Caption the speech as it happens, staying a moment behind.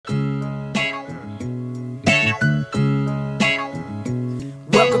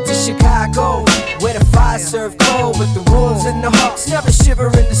Chicago, where the fire serve cold, with the Wolves and the Hawks never shiver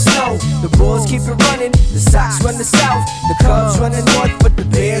in the snow. The Bulls keep it running, the Sox run the South, the Cubs run the North, but the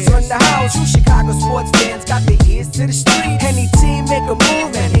Bears run the house. True Chicago sports fans got their ears to the street. Any team make a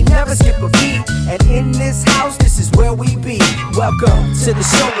move and they never skip a beat. And in this house, this is where we be. Welcome to the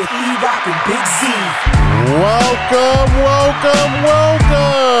show with E-Rock and Big Z.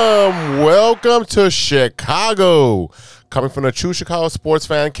 Welcome to Chicago. Coming from the True Chicago Sports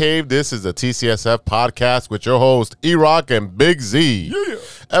Fan Cave, this is the TCSF podcast with your host, E-Rock and Big Z. Yeah.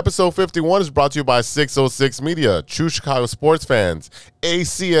 Episode 51 is brought to you by 606 Media, True Chicago Sports Fans,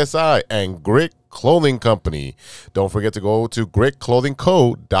 ACSI, and Grit Clothing Company. Don't forget to go to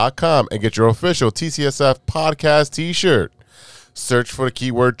gritclothingco.com and get your official TCSF podcast t-shirt. Search for the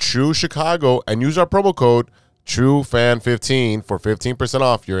keyword True Chicago and use our promo code TrueFan15 for 15%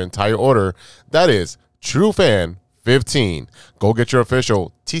 off your entire order. That is TrueFan15. Go get your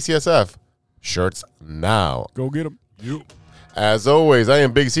official TCSF shirts now. Go get them. Yep. As always, I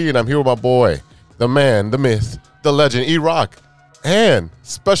am Big Z, and I'm here with my boy, the man, the myth, the legend, E-Rock, and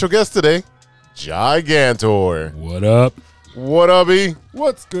special guest today, Gigantor. What up? What up, E?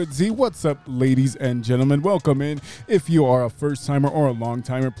 What's good, Z? What's up, ladies and gentlemen? Welcome in. If you are a first-timer or a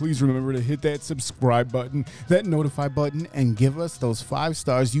long-timer, please remember to hit that subscribe button, that notify button, and give us those 5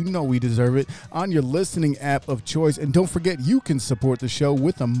 stars. You know we deserve it on your listening app of choice. And don't forget, you can support the show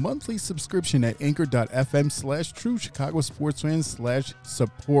with a monthly subscription at anchor.fm/True Chicago Sports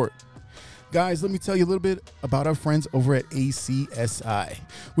Fans/support. Guys, let me tell you a little bit about our friends over at ACSI.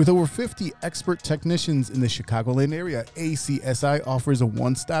 With over 50 expert technicians in the Chicagoland area, ACSI offers a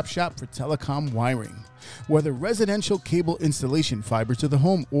one-stop shop for telecom wiring. Whether residential cable installation, fiber to the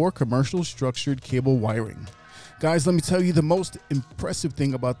home, or commercial structured cable wiring. Guys, let me tell you the most impressive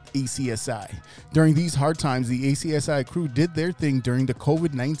thing about ACSI. During these hard times, the ACSI crew did their thing during the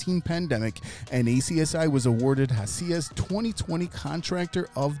COVID-19 pandemic, and ACSI was awarded HACIA's 2020 Contractor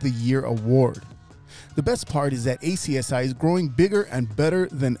of the Year award. The best part is that ACSI is growing bigger and better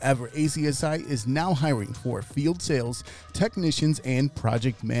than ever. ACSI is now hiring for field sales, technicians, and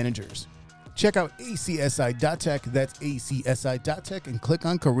project managers. Check out acsi.tech, that's acsi.tech, and click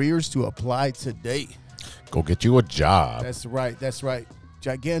on careers to apply today. Go get you a job. That's right. That's right.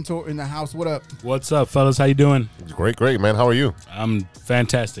 Gigantor in the house. What up? What's up, fellas? How you doing? Great, man. How are you? I'm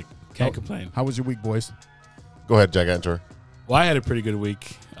fantastic. Can't complain. How was your week, boys? Go ahead, Gigantor. Well, I had a pretty good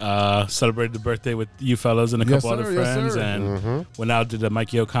week. Celebrated the birthday with you fellas and a couple other friends, and went out to the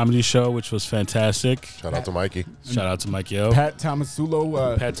Mike Yo comedy show, which was fantastic. Shout out to Mikey. Shout out to Mike Yo. Pat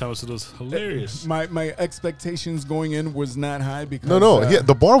Tomasulo. Pat Tomasulo's hilarious. My expectations going in was not high because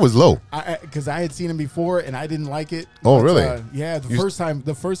the bar was low. Because I had seen him before and I didn't like it. Oh, but, really? Yeah.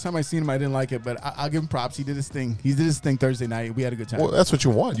 The first time I seen him, I didn't like it, but I'll give him props. He did his thing. He did his thing Thursday night. We had a good time. Well, that's what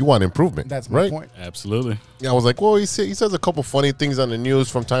you want. You want improvement. That's my point. Absolutely. Yeah, I was like, well, he says a couple funny things on the news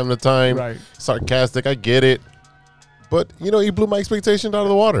from time to time. Right. Sarcastic, I get it. But, he blew my expectations out of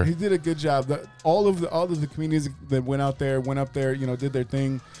the water. He did a good job. All of the comedians that went up there, did their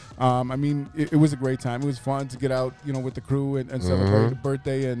thing. It was a great time. It was fun to get out, with the crew and celebrate the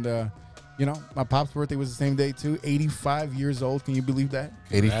birthday. And, my pop's birthday was the same day, too. 85 years old. Can you believe that?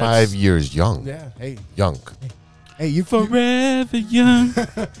 85 years young. Yeah. Hey. Young. Hey, you forever young.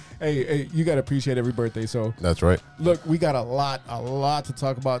 Hey, you got to appreciate every birthday. So that's right. Look, we got a lot to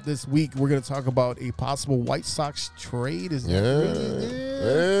talk about this week. We're going to talk about a possible White Sox trade. Is that really?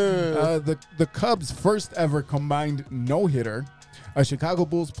 The Cubs' first ever combined no-hitter. A Chicago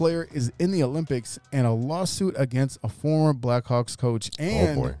Bulls player is in the Olympics, and a lawsuit against a former Blackhawks coach.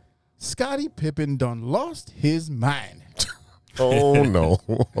 And Scottie Pippen done lost his mind. Oh, no.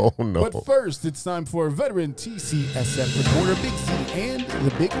 Oh, no. But first, it's time for veteran TCSF reporter Big Z and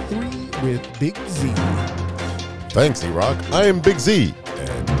the Big Three with Big Z. Thanks, E-Rock. I am Big Z,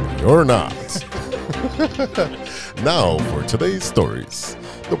 and you're not. Now for today's stories.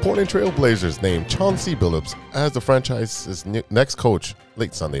 The Portland Trail Blazers named Chauncey Billups as the franchise's next coach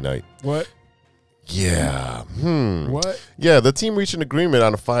late Sunday night. What? Yeah. What? Yeah, the team reached an agreement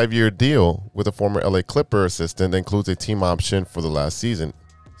on a 5-year deal with a former LA Clipper assistant that includes a team option for the last season,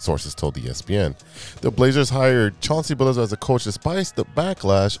 sources told ESPN. The Blazers hired Chauncey Billups as a coach despite the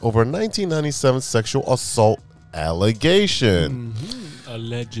backlash over a 1997 sexual assault allegation.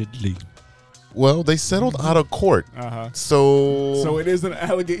 Allegedly. Well, they settled out of court. So it is an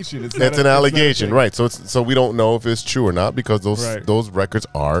allegation. It's an allegation, right? So we don't know if it's true or not because those records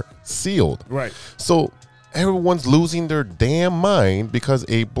are sealed. Right. So everyone's losing their damn mind because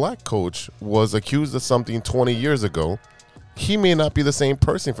a black coach was accused of something 20 years ago. He may not be the same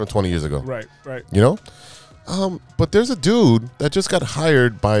person from 20 years ago. Right. You know? But there's a dude that just got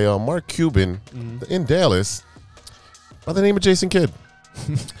hired by Mark Cuban in Dallas by the name of Jason Kidd.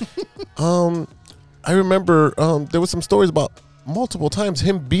 I remember there was some stories about multiple times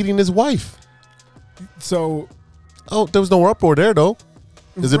him beating his wife. So, there was no uproar there though.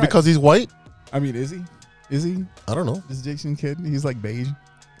 Is it because he's white? I mean, is he? Is he? I don't know. Is Jason Kidd? He's like beige.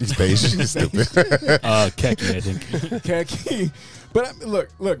 He's beige. He's stupid. Khaki, I think. Khaki. But I mean,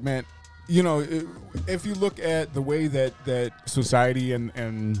 look, man. You know, if you look at the way that society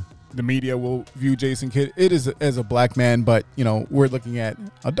and the media will view Jason Kidd, it is as a black man, but you know, we're looking at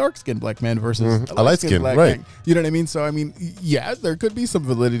a dark-skinned black man versus a light-skinned black man. You know what I mean? So I mean, yeah, there could be some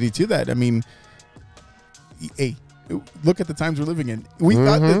validity to that. I mean, hey, look at the times we're living in. We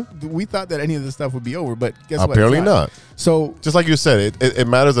thought that any of this stuff would be over, but guess what? Apparently not. So just like you said, it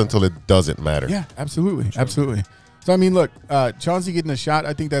matters until it doesn't matter. Yeah, absolutely, absolutely. So, I mean, look, Chauncey getting a shot,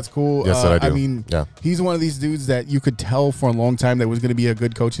 I think that's cool. Yes, I do. I mean, he's one of these dudes that you could tell for a long time that was going to be a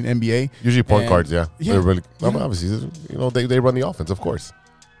good coach in NBA. Usually point guards, yeah. They're really, obviously, you know, they run the offense, of course.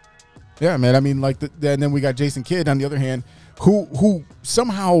 Yeah, man. I mean, like, and then we got Jason Kidd, on the other hand, who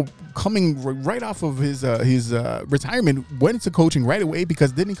somehow coming right off of his retirement went into coaching right away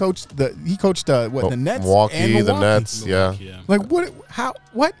because didn't he coach the Nets? Milwaukee, the Nets, yeah. Like,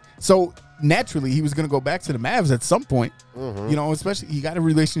 what? So, naturally, he was going to go back to the Mavs at some point. You know, especially he got a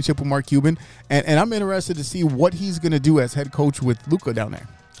relationship with Mark Cuban, and I'm interested to see what he's going to do as head coach with Luka down there.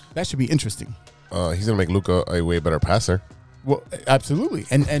 That should be interesting. He's going to make Luka a way better passer. Well, absolutely,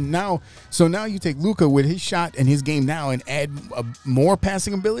 and now you take Luka with his shot and his game now and add more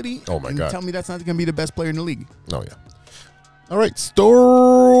passing ability. Oh my God! Tell me that's not going to be the best player in the league. Oh yeah. All right,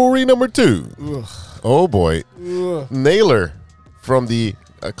 story number 2. Ugh. Oh boy, Ugh. Naylor from the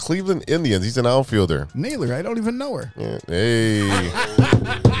Cleveland Indians. He's an outfielder. Naylor, I don't even know her. Yeah. Hey.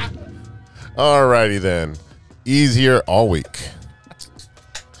 All righty then. Easier all week.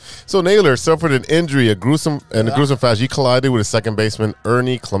 So Naylor suffered an injury, a gruesome fashion. He collided with his second baseman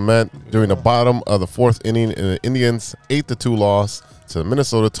Ernie Clement during the bottom of the 4th inning in the Indians' 8-2 loss to the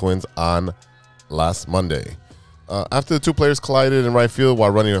Minnesota Twins on last Monday. After the two players collided in right field while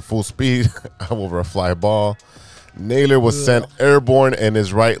running at full speed over a fly ball, Naylor was sent airborne and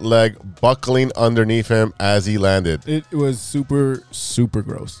his right leg buckling underneath him as he landed. It was super, super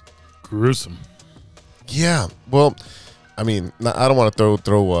gross. Gruesome. Yeah, well, I mean, I don't want to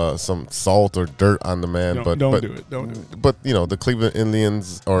throw some salt or dirt on the man, but don't do it. But you know, the Cleveland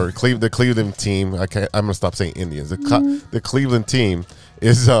Indians or the Cleveland team. I'm gonna stop saying Indians. The Cleveland team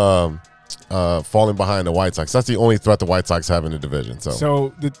is falling behind the White Sox. That's the only threat the White Sox have in the division.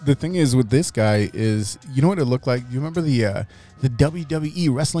 So the thing is with this guy is, you know what it looked like? You remember the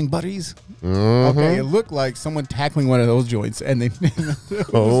WWE wrestling buddies? Okay, it looked like someone tackling one of those joints, and they.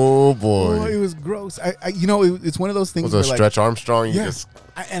 Oh boy! Oh, it was gross. It's one of those things. Was a Stretch Armstrong?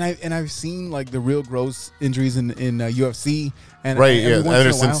 I've seen like the real gross injuries in UFC. And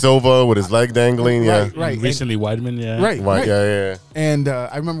Anderson Silva with his leg dangling. Right. Recently, Weidman. Right. Yeah. And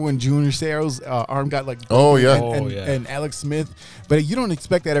I remember when Junior Searles' arm got like. And Alex Smith, but you don't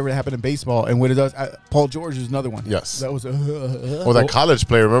expect that ever to happen in baseball. And what it does, Paul George is another one. Yes. That was that college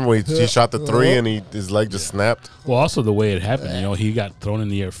player. Remember when he shot the 3 and his leg just snapped. Well, also the way it happened. You know, he got thrown in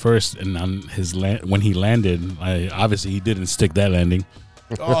the air first, and on his when he landed, obviously he didn't stick that landing.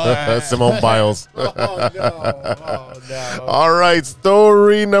 Simone Biles. No. All right,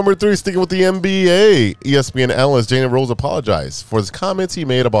 story number 3, sticking with the NBA. ESPN analyst Jalen Rose apologized for his comments he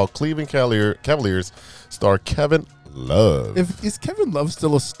made about Cleveland Cavaliers star Kevin Love. Is Kevin Love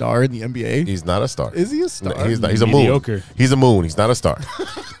still a star in the NBA? He's not a star. Is he a star? No, he's not. He's a moon. He's a moon. He's not a star.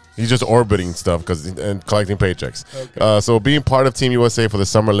 He's just orbiting stuff and collecting paychecks. Okay. So being part of Team USA for the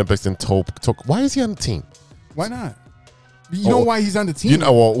Summer Olympics in why is he on the team? Why not? You know why he's on the team? You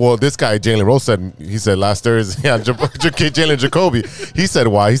know, well, this guy Jalen Rose said last Thursday, Jalen Jacoby. He said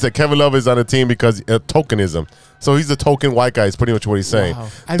why? He said Kevin Love is on the team because tokenism. So he's a token white guy. Is pretty much what he's saying.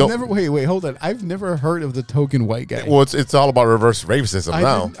 Wow. Wait, hold on. I've never heard of the token white guy. Well, it's all about reverse racism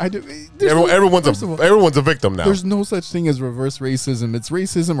now. Everyone's a victim now. There's no such thing as reverse racism. It's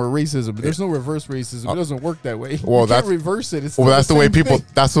racism or racism. But there's no reverse racism. It doesn't work that way. Well, you can't reverse it. That's the way people.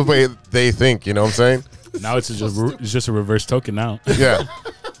 That's the way they think. You know what I'm saying? Now it's just a reverse token now. Yeah.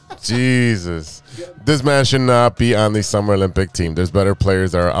 Jesus. This man should not be on the Summer Olympic team. There's better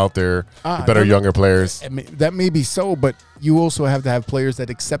players that are out there, younger players. That may be so, but you also have to have players that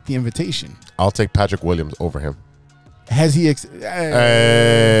accept the invitation. I'll take Patrick Williams over him. Has he?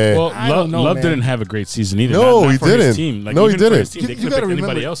 Well, I don't know, Love man. didn't have a great season either. No, not he for his didn't. team. Like, No, he even for his didn't. team, they could have picked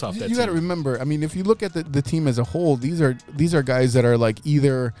anybody else off that You got to team. remember. I mean, if you look at the team as a whole, these are guys that are like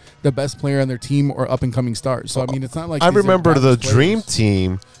either the best player on their team or up and coming stars. So I mean, it's not like I these are remember the garbage Dream players.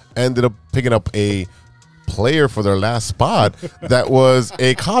 Team ended up picking up a player for their last spot that was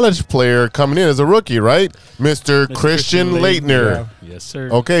a college player coming in as a rookie, right? Mr. Christian Laettner. Yes, sir.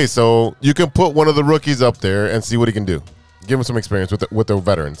 Okay, so you can put one of the rookies up there and see what he can do. Give him some experience with the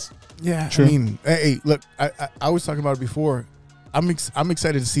veterans. Yeah, True. I mean, hey, look, I was talking about it before. I'm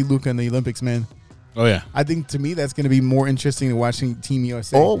excited to see Luka in the Olympics, man. Oh yeah. I think to me that's going to be more interesting than watching Team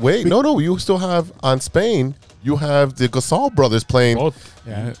USA. Oh, wait. No. You still have on Spain, you have the Gasol brothers playing. Both.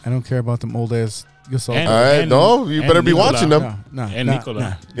 Yeah, I don't care about them old ass Gasol. And- All right, no, you better be Nikola. watching them. No, And nah, Nikola.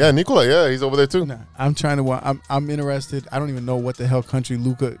 nah. Yeah, Nikola, yeah, he's over there too. No, I'm trying to. I'm interested. I don't even know what the hell country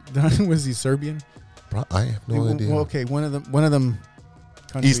Luka was. He Serbian? Bro, I have no idea. Well, okay, one of them.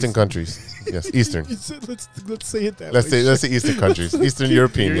 Countries. Eastern countries. Yes, Eastern. Let's say it that Let's way. say Eastern countries. Eastern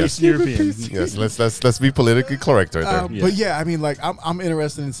European, yes. Eastern European. Yes, let's be politically correct right there. Yeah. But yeah, I mean, like I'm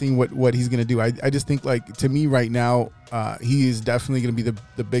interested in seeing what he's gonna do. I just think like to me right now, he is definitely gonna be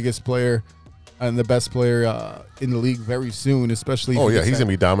the biggest player and the best player in the league very soon, especially. Oh yeah, he's gonna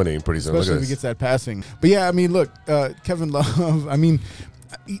be dominating pretty soon. Look especially at if he this. gets that passing. But yeah, I mean, look, Kevin Love. I mean,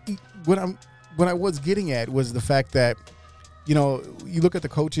 what I was getting at was the fact that, you know, you look at the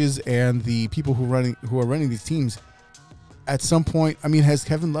coaches and the people who are running these teams. At some point, I mean, has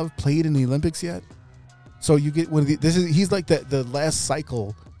Kevin Love played in the Olympics yet? So you get one of he's like the last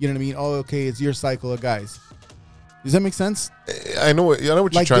cycle. You know what I mean? Oh, okay, it's your cycle of guys. Does that make sense? I know what you're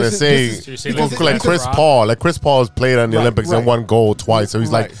Like, trying to this is- say. this is- So you're saying Like, this is like like Chris Rock? Paul. Like Chris Paul has played on the Right, Olympics right. and won gold twice. So he's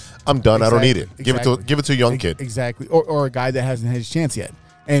Right. like, I'm done. I don't need it. Exactly. Give it to a young kid. Exactly. Or a guy that hasn't had his chance yet.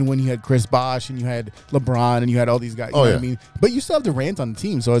 And when you had Chris Bosh and you had LeBron and you had all these guys, you know what I mean? But you still have Durant on the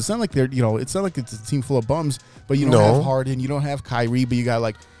team, so it's not like it's not like it's a team full of bums. But you don't have Harden, you don't have Kyrie, but you got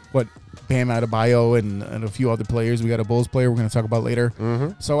like Bam Adebayo and a few other players. We got a Bulls player we're going to talk about later.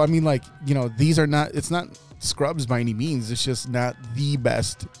 Mm-hmm. So I mean, like, you know, these are not. It's not scrubs by any means. It's just not the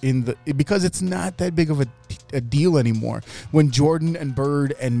best because it's not that big of a deal anymore. When Jordan and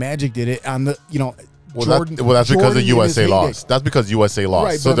Bird and Magic did it on the, you know. Well, Jordan, that's because Jordan the in USA his heyday. lost. That's because USA lost.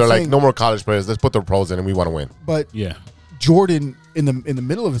 Right, so but they're I'm like, saying- no more college players. Let's put the pros in, and we want to win. But Yeah. Jordan in the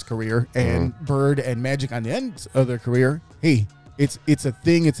middle of his career and Mm-hmm. Bird and Magic on the end of their career, hey, it's a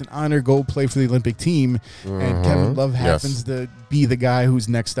thing. It's an honor. Go play for the Olympic team, and Kevin Love Mm-hmm. Yes. happens to be the guy who's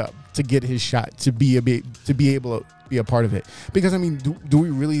next up to get his shot to be able to be a part of it. Because I mean, do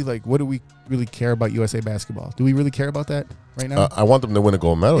we really what do we really care about USA basketball? Do we really care about that right now? I want them to win a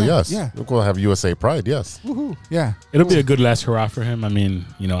gold medal. Yeah, Yes. yeah. We're going to have USA pride. Yes. Woohoo! Yeah, It'll be a good last hurrah for him. I mean,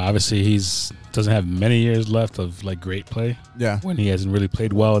 you know, obviously doesn't have many years left of like great play yeah. when he hasn't really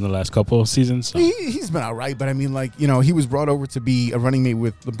played well in the last couple of seasons. So. He's been all right, but I mean, like, you know, he was brought over to be a running mate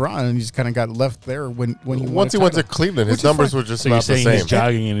with LeBron, and he just kind of got left there when he Once he went to Cleveland, his Which is numbers fine. were just So you're not the saying he's same.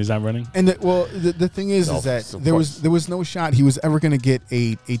 jogging and he's not running? And the thing is No, that of there course. was no shot he was ever going to get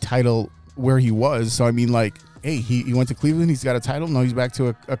a title where he was. So I mean, like, hey, he went to Cleveland, he's got a title. Now he's back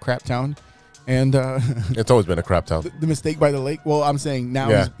to a crap town, and It's always been a crap town. the mistake by the lake. Well, I'm saying now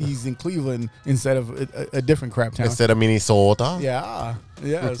Yeah. he's in Cleveland instead of a different crap town. Instead of Minnesota. Yeah.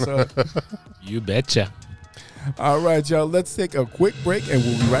 So You betcha. all right, y'all. Let's take a quick break, and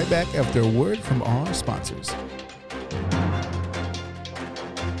we'll be right back after a word from our sponsors.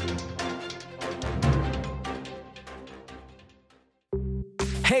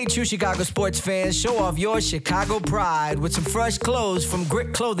 Hey, true Chicago sports fans, show off your Chicago pride with some fresh clothes from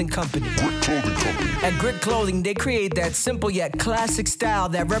Grit Clothing Company. At Grit Clothing, they create that simple yet classic style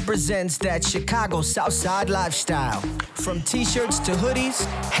that represents that Chicago Southside lifestyle. From t-shirts to hoodies,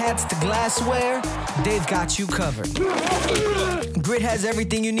 hats to glassware, they've got you covered. Grit has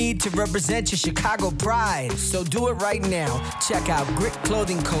everything you need to represent your Chicago pride. So do it right now. Check out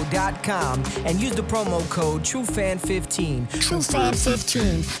gritclothingco.com and use the promo code TrueFan15.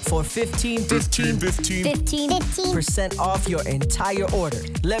 TrueFan15 for 15% off your entire order.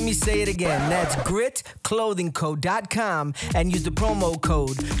 Let me say it again. That's gritclothingco.com and use the promo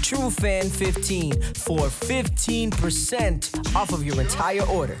code TrueFan15 for 15% off of your entire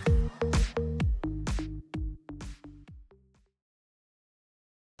order.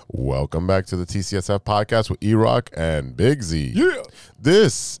 Welcome back to the TCSF podcast with E-Rock and Big Z. Yeah.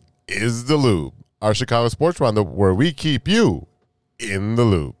 This is The Loop, our Chicago sports roundup where we keep you in the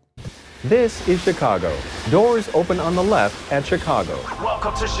loop. This is Chicago. Doors open on the left at Chicago.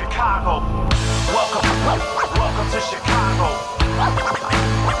 Welcome to Chicago. Welcome to Chicago.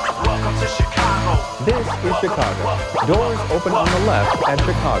 Welcome to Chicago. This is Chicago. Doors open on the left at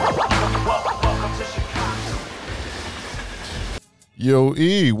Chicago. Welcome to Chicago. Yo,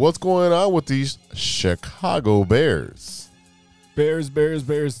 E, what's going on with these Chicago Bears? Bears,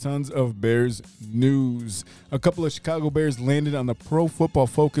 tons of Bears news. A couple of Chicago Bears landed on the Pro Football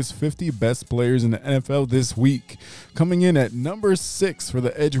Focus 50 best players in the NFL this week. Coming in at number 6 for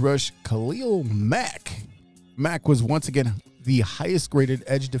the edge rush, Khalil Mack. Mack was once again the highest graded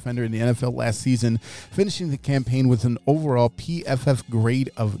edge defender in the NFL last season, finishing the campaign with an overall PFF grade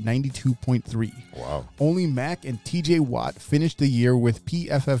of 92.3. Wow. Only Mack and TJ Watt finished the year with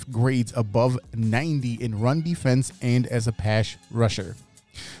PFF grades above 90 in run defense and as a pass rusher.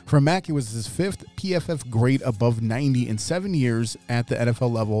 For Mack, it was his 5th PFF grade above 90 in 7 years at the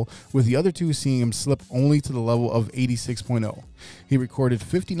NFL level, with the other two seeing him slip only to the level of 86.0. He recorded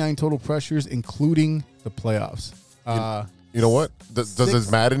 59 total pressures, including the playoffs. You know what? Does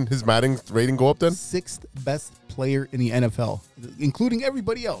his Madden rating go up then? 6th best player in the NFL, including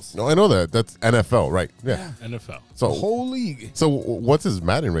everybody else. No, I know that. That's NFL, right? Yeah. NFL. So The whole league. So what's his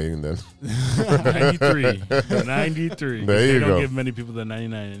Madden rating then? 93. 93. There you they go. don't give many people the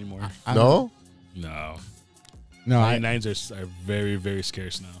 99 anymore. No? No. No, 99s are very, very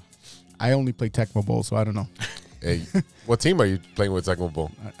scarce now. I only play Tecmo Bowl, so I don't know. Hey, what team are you playing with Tecmo Bowl?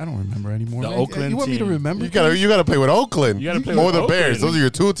 I don't remember anymore. The Man, Oakland you want me to team. remember? You gotta play with Oakland. You gotta play or with the Oakland. Bears. Those are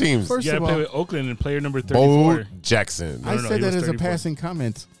your two teams. First You got of to play all, with Oakland and player number Bo 34. Jackson. I No, said he that was as a 34. passing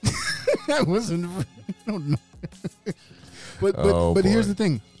comment. I wasn't. I don't know. But Oh, here's boy. the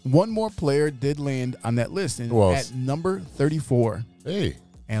thing. One more player did land on that list, and Who else? at number 34, Hey,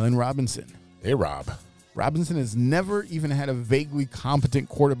 Allen Robinson. Rob. Robinson has never even had a vaguely competent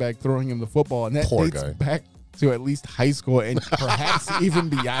quarterback throwing him the football, and that Poor dates guy. back to at least high school and perhaps even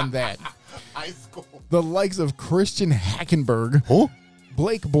beyond that. High school. The likes of Christian Hackenberg, Who?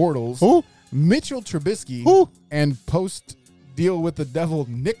 Blake Bortles, Who? Mitchell Trubisky, Who? and post deal with the devil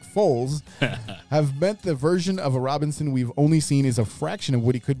Nick Foles have meant the version of a Robinson we've only seen is a fraction of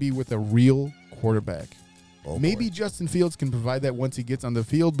what he could be with a real quarterback. Oh, Maybe boy. Justin Fields can provide that once he gets on the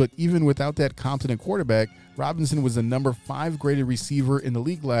field, but even without that competent quarterback, Robinson was the number 5 graded receiver in the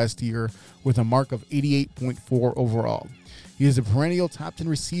league last year with a mark of 88.4 overall. He is a perennial top 10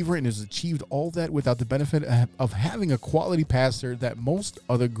 receiver and has achieved all that without the benefit of having a quality passer that most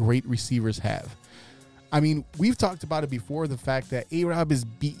other great receivers have. I mean, we've talked about it before, the fact that A-Rob is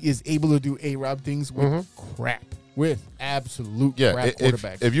able to do A-Rob things with crap. With absolute crap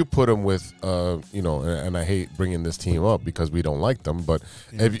quarterbacks. if you put him with, and I hate bringing this team up because we don't like them, but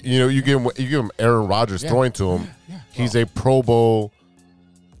if you give him Aaron Rodgers throwing to him, he's a Pro Bowl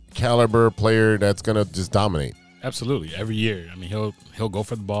caliber player that's gonna just dominate. Absolutely. Every year. I mean, he'll go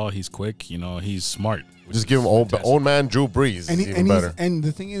for the ball. He's quick. He's smart. Just give him old man Drew Brees. Even better. And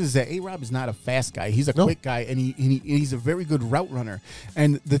the thing is that A-Rob is not a fast guy. He's a quick guy, and he's a very good route runner.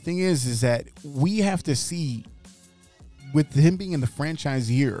 And the thing is that we have to see, with him being in the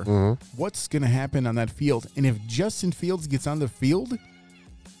franchise year, what's going to happen on that field. And if Justin Fields gets on the field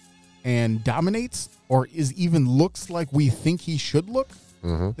and dominates, or even looks like we think he should look,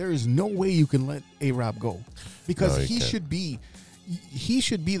 there is no way you can let A-Rob go, because No, you he can't.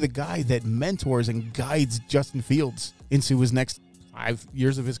 should be the guy that mentors and guides Justin Fields into his next 5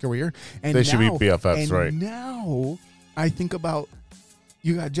 years of his career. And They should be now- BFFs, and right. Now I think about,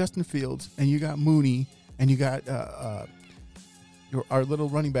 you got Justin Fields and you got Mooney and you got our little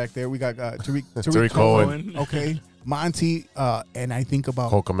running back there. We got Tariq Cohen. Okay, Monty, and I think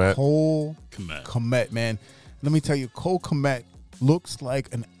about Cole Kmet. Cole Kmet. Kmet, man. Let me tell you, Cole Kmet looks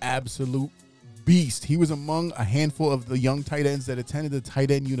like an absolute beast. He was among a handful of the young tight ends that attended the Tight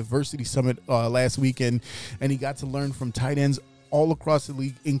End University Summit last weekend, and he got to learn from tight ends all across the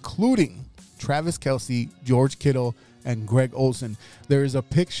league, including Travis Kelce, George Kittle, and Greg Olsen. There is a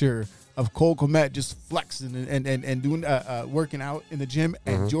picture of Cole Kmet just flexing and doing working out in the gym,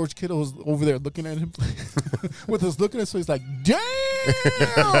 and George Kittle was over there looking at him with his look at his face like, damn.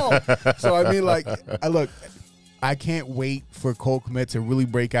 So I mean, like, I can't wait for Cole Kmet to really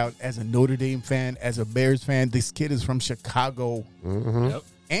break out as a Notre Dame fan, as a Bears fan. This kid is from Chicago. Yep.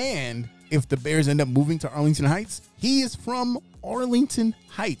 And if the Bears end up moving to Arlington Heights, he is from Arlington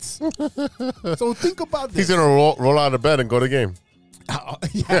Heights. So think about this. He's gonna roll out of bed and go to the game.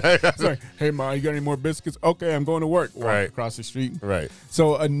 Yeah. Sorry. Hey, Ma, you got any more biscuits? Okay, I'm going to work. Walk Right. across the street. Right.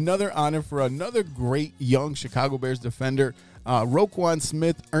 So another honor for another great young Chicago Bears defender. Roquan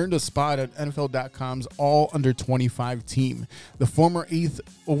Smith earned a spot at NFL.com's all-under-25 team. The former 8th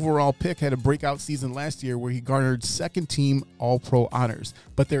overall pick had a breakout season last year where he garnered second-team All-Pro honors.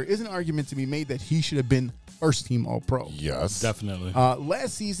 But there is an argument to be made that he should have been first-team All-Pro. Yes. Definitely.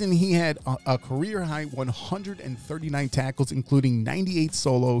 Last season, he had a career-high 139 tackles, including 98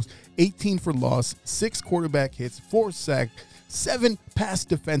 solos, 18 for loss, 6 quarterback hits, 4 sacks, 7 pass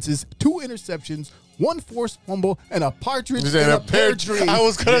defenses, 2 interceptions, 1 forced fumble, and a partridge in a pear tree. I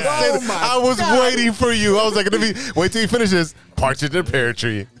was going to say that. I was waiting for you. I was like, wait till you finish this. Partridge in a pear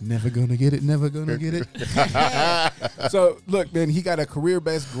tree. Never gonna get it. Never gonna get it. So, look, man, he got a career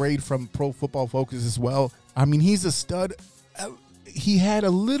best grade from Pro Football Focus as well. I mean, he's a stud. He had a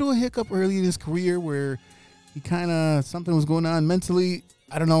little hiccup early in his career where he something was going on mentally.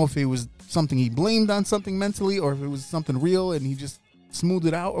 I don't know if it was something he blamed on something mentally or if it was something real and he just smoothed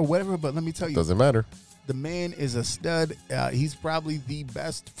it out or whatever. But let me tell you, doesn't matter. The man is a stud. He's probably the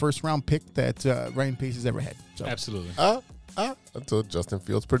best first-round pick that Ryan Pace has ever had. So, Absolutely. Until Justin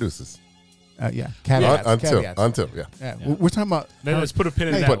Fields produces. yeah. Caveats. Until. We're talking about. Let's put a pin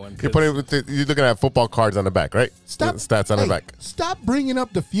in that one. You're looking at football cards on the back, right? Stats on the back. Stop bringing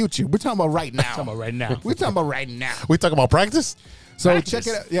up the future. We're talking about right now. We talking about practice? So check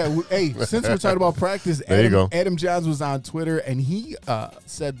it out. Yeah, since we're talking about practice, Adam Johns was on Twitter, and he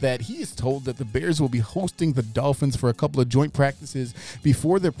said that he is told that the Bears will be hosting the Dolphins for a couple of joint practices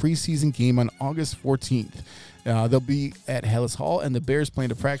before their preseason game on August 14th. They'll be at Hallis Hall, and the Bears plan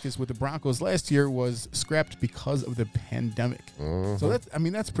to practice with the Broncos last year was scrapped because of the pandemic. Mm-hmm. So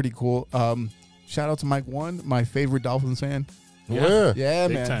that's pretty cool. Shout out to Mike One, my favorite Dolphins fan. Yeah,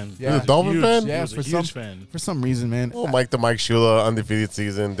 Big man. time. Yeah. You're a Dolphin fan? Yeah, He was a huge fan. For some reason, man. Oh, Mike Shula, undefeated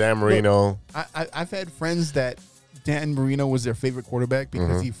season. Dan Marino. I've had friends that Dan Marino was their favorite quarterback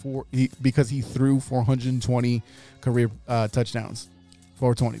because he threw 420 career touchdowns.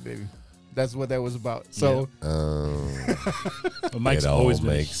 420, baby. That's what that was about. So, but Mike's always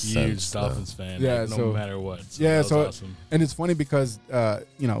been a huge Dolphins fan. Yeah, no matter what. So yeah, that was awesome. And it's funny because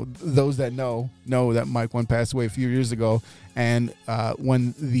those that know that Mike One passed away a few years ago, and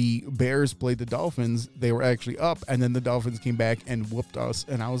when the Bears played the Dolphins, they were actually up, and then the Dolphins came back and whooped us,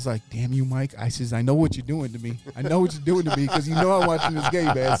 and I was like, "Damn you, Mike!" I says, "I know what you're doing to me. I know what you're doing to me because you know I'm watching this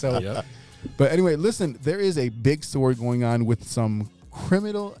game, man." So, But anyway, listen, there is a big story going on with some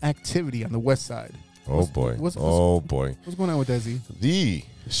criminal activity on the West Side. Oh boy! What's going on with that, Z? The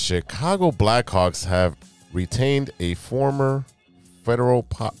Chicago Blackhawks have retained a former federal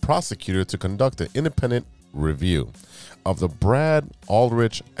prosecutor to conduct an independent review of the Brad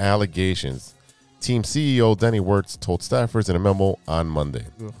Aldrich allegations. Team CEO Danny Wirtz told staffers in a memo on Monday.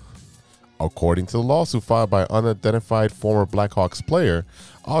 Ugh. According to the lawsuit filed by unidentified former Blackhawks player,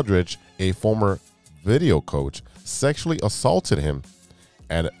 Aldrich, a former video coach, sexually assaulted him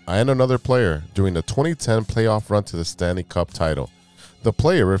and another player during the 2010 playoff run to the Stanley Cup title. The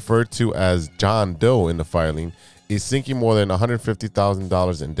player, referred to as John Doe in the filing, is seeking more than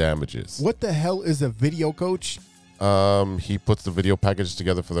 $150,000 in damages. What the hell is a video coach? He puts the video package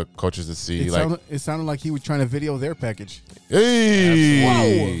together for the coaches to see. It sounded like he was trying to video their package.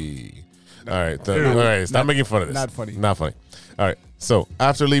 Hey! All right. Stop making fun of this. Not funny. Not funny. All right. So,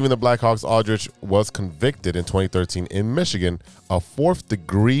 after leaving the Blackhawks, Aldrich was convicted in 2013 in Michigan of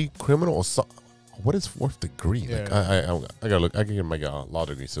 4th-degree criminal assault. What is 4th degree? Yeah. Like, I gotta look. I can get my law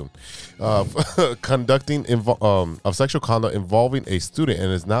degree soon. Conducting of sexual conduct involving a student,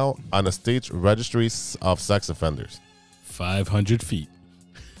 and is now on the state's registry of sex offenders. 500 feet.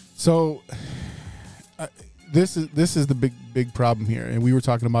 So, this is the big problem here, and we were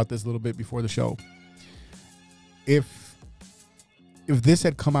talking about this a little bit before the show. If this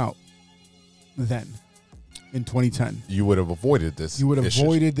had come out then in 2010, you would have avoided this. You would have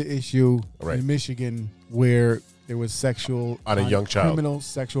avoided the issue in Michigan where there was on a young child, criminal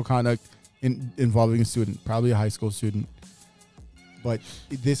sexual conduct involving a student, probably a high school student. But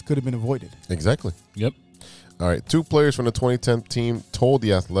this could have been avoided. Exactly. Yep. All right. 2 players from the 2010 team told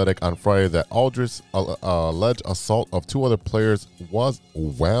The Athletic on Friday that Aldrich's alleged assault of 2 other players was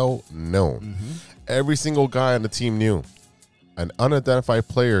well known. Mm-hmm. Every single guy on the team knew. An unidentified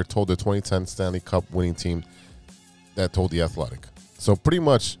player told the 2010 Stanley Cup winning team that told The Athletic. So pretty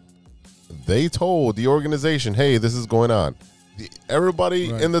much they told the organization, hey, this is going on. Everybody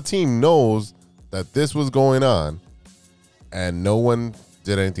in the team knows that this was going on, and no one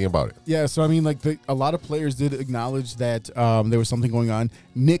did anything about it. Yeah, so I mean, like a lot of players did acknowledge that there was something going on.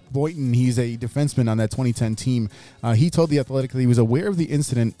 Nick Boynton, he's a defenseman on that 2010 team. He told The Athletic that he was aware of the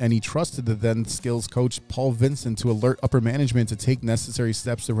incident and he trusted the then skills coach Paul Vincent to alert upper management to take necessary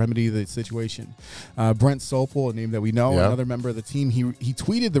steps to remedy the situation. Brent Sopel, a name that we know, another member of the team, he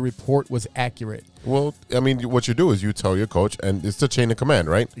tweeted the report was accurate. Well, I mean, what you do is you tell your coach, and it's the chain of command,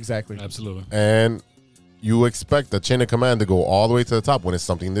 right? Exactly. Absolutely. And you expect the chain of command to go all the way to the top when it's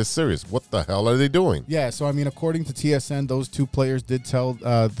something this serious. What the hell are they doing? Yeah, so I mean, according to TSN, those two players did tell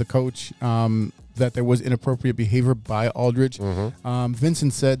the coach that there was inappropriate behavior by Aldridge.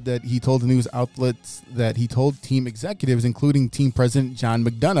 Vincent said that he told the news outlets that he told team executives, including team president John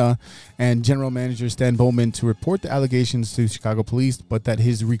McDonough and general manager Stan Bowman, to report the allegations to Chicago police, but that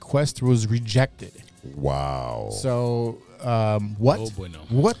his request was rejected. Wow. So, what? Oh, boy, no.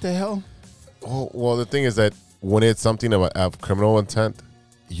 What the hell? Oh, well, the thing is that when it's something of criminal intent,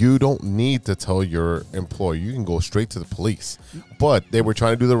 you don't need to tell your employer. You can go straight to the police. But they were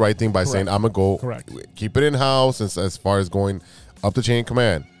trying to do the right thing by saying, I'm going to go keep it in-house as far as going up the chain of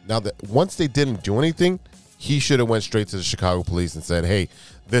command. Now, that once they didn't do anything, he should have went straight to the Chicago police and said, hey,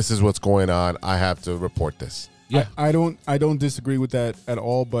 this is what's going on. I have to report this. Yeah. I don't disagree with that at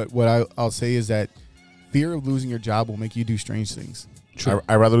all, but what I'll say is that fear of losing your job will make you do strange things.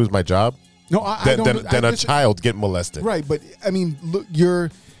 I'd rather lose my job No, than a child get molested. Right, but I mean, look,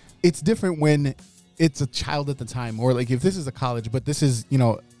 it's different when it's a child at the time, or like if this is a college, but this is,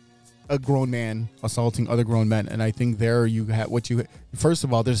 a grown man assaulting other grown men, and I think there you have first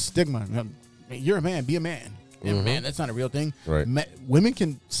of all, there's stigma. You're a man, be a man. You're a man, that's not a real thing. Right. Women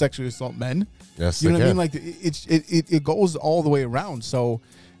can sexually assault men. Yes, you know they what I mean? can. Like it goes all the way around. So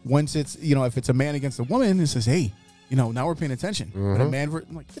once it's if it's a man against a woman, it says, hey, now we're paying attention. But a man,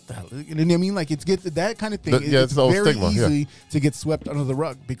 I'm like, get the hell, you know what I mean? Like that kind of thing. It's the very stigma, easy to get swept under the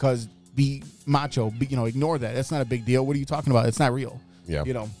rug because be macho, ignore that. That's not a big deal. What are you talking about? It's not real. Yeah.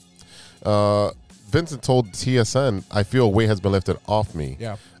 Vincent told TSN, I feel a weight has been lifted off me.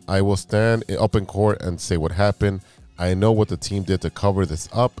 Yeah. I will stand up in court and say what happened. I know what the team did to cover this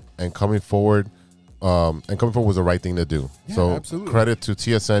up, and coming forward was the right thing to do. Yeah, so absolutely. credit to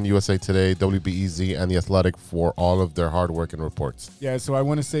TSN, USA Today, WBEZ, and The Athletic for all of their hard work and reports. Yeah, so I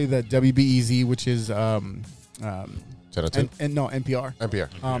want to say that WBEZ, which is Channel 2? NPR.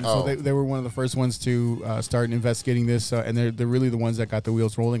 NPR. So they were one of the first ones to start investigating this, and they're really the ones that got the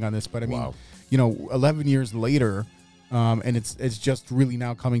wheels rolling on this. But I mean, 11 years later, and it's just really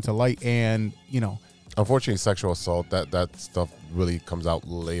now coming to light, and Unfortunately, sexual assault, that stuff really comes out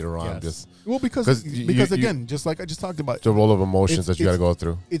later on. Yes. Because again, just like I just talked about, the role of emotions that you got to go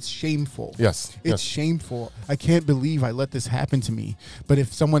through. It's shameful. Yes. It's shameful. I can't believe I let this happen to me. But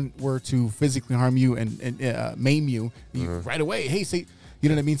if someone were to physically harm you and maim you, right away, hey, say, you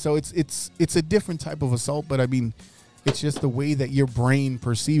know what I mean? So it's a different type of assault, but I mean, it's just the way that your brain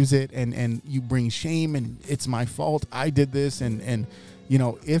perceives it, and you bring shame, and it's my fault. I did this, and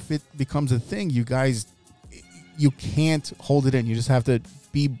if it becomes a thing, you guys, you can't hold it in. You just have to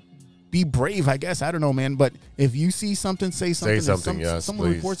be brave, I guess. I don't know, man. But if you see something, say something. Say something, yes, someone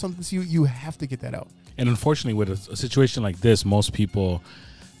please. reports something to you, you have to get that out. And unfortunately, with a situation like this,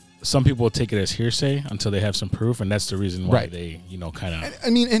 some people take it as hearsay until they have some proof, and that's the reason why they, kind of. I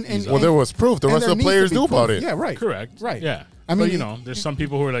mean, well, there was proof. The rest of the players knew about it. Yeah, right. Correct. Right. Yeah. I mean, but, there's some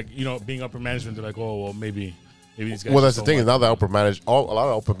people who are like, being upper management, they're like, oh, well, maybe these guys. Well, that's the thing. Is now that a lot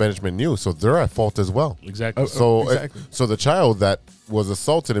of upper management knew, so they're at fault as well. Exactly. So, exactly. So the child that was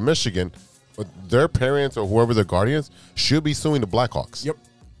assaulted in Michigan, their parents or whoever their guardians should be suing the Blackhawks. Yep.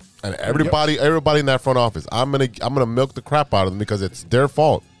 And everybody in that front office, I'm gonna milk the crap out of them because it's their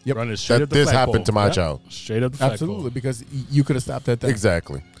fault. Yep. Run it straight That up the this flagpole. happened to my Yep. child. Straight up the flagpole. Absolutely, because you could have stopped that thing.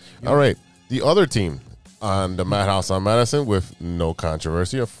 Exactly. All right. The other team on the Madhouse on Madison with no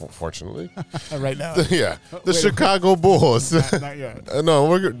controversy, fortunately. Right now. Yeah. The Chicago Bulls. Not yet.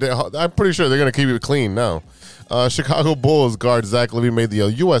 No, I'm pretty sure they're going to keep it clean now. Chicago Bulls guard Zach LaVine made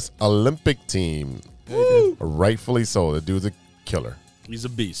the U.S. Olympic team. Rightfully so. The dude's a killer. He's a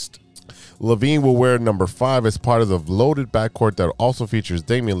beast. LaVine will wear number 5 as part of the loaded backcourt that also features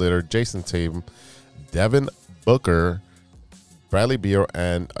Damian Lillard, Jason Tatum, Devin Booker, Bradley Beal,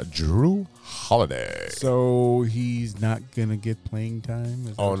 and Drew Holiday. So he's not gonna get playing time.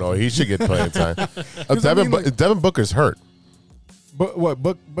 Is Oh that no, what he should get playing time. I Devin, mean, like- Devin Booker's hurt. But what?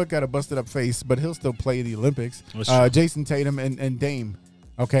 Book got a busted up face, but he'll still play the Olympics. That's true. Jason Tatum and Dame.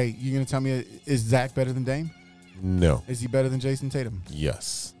 Okay, you're gonna tell me, is Zach better than Dame? No. Is he better than Jason Tatum?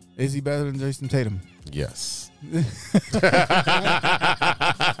 Yes. Is he better than Jason Tatum? Yes.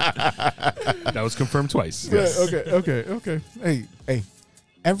 That was confirmed twice. Yeah, okay. Hey.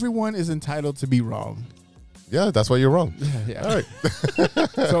 everyone is entitled to be wrong. Yeah, that's why you're wrong. Yeah. All right.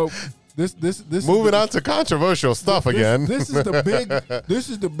 So this Moving on to controversial stuff again. This is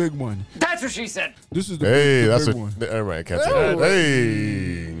the big one. That's what she said. This is the Hey, big, that's big what. one. All right, I can't say that.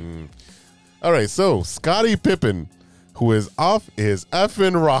 Hey. All right, so Scottie Pippen, who is off his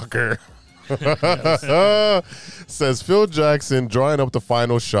effing rocker, says Phil Jackson drawing up the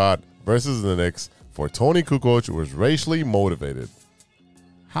final shot versus the Knicks for Tony Kukoc was racially motivated.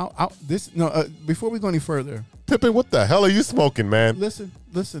 Before we go any further, Pippen, what the hell are you smoking, man? listen.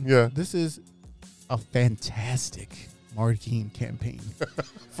 Yeah. This is a fantastic marketing campaign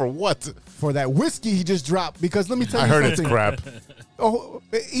For what? for that whiskey he just dropped. Because let me tell I you heard something. it's crap. Oh,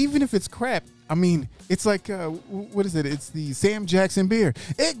 even if it's crap, I mean, it's like what is it? It's the Sam Jackson beer.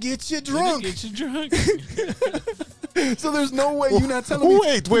 It gets you drunk. Get you drunk. So there's no way you're not telling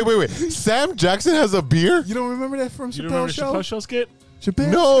me. Wait. Sam Jackson has a beer? You don't remember that from You remember Chappelle's the show? Chappelle show skit?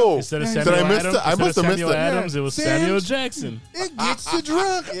 Chappelle No. Instead of Yeah. Samuel Did I miss Adams, that? I instead must of have missed Samuel that. Adams, it was Sam- Samuel Jackson. It gets you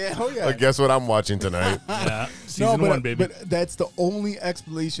drunk. Yeah, oh yeah. Guess what I'm watching tonight? Yeah, season one, baby. But that's the only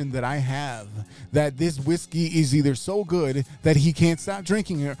explanation that I have that this whiskey is either so good that he can't stop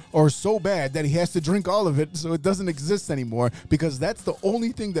drinking it or so bad that he has to drink all of it so it doesn't exist anymore, because that's the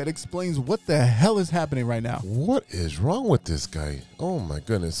only thing that explains what the hell is happening right now. What is wrong with this guy? Oh my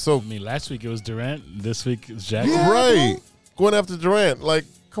goodness. So I mean, last week it was Durant. This week it's Jackson. Yeah. right. Going after Durant. Like,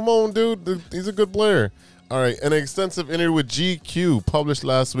 come on, dude. He's a good player. All right. An extensive interview with GQ published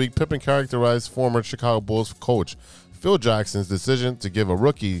last week. Pippen characterized former Chicago Bulls coach Phil Jackson's decision to give a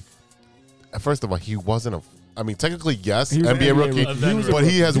rookie. First of all, he wasn't a. I mean, technically, yes, He was an NBA NBA rookie, rookie. He was a but he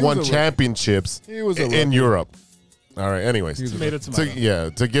rookie. has He was won a rookie. championships He was a in rookie. Europe. All right. Anyways, He was a Made it to my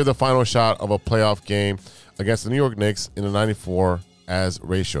to give the final shot of a playoff game against the New York Knicks in the '94 as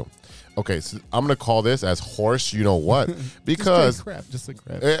ratio. Okay, so I'm gonna call this as horse. You know what? Because Just like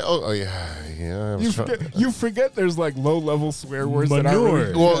crap. yeah. You forget there's like low level swear words that Manure. are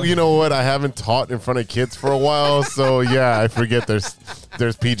really, Well, you know what? I haven't taught in front of kids for a while, so yeah, I forget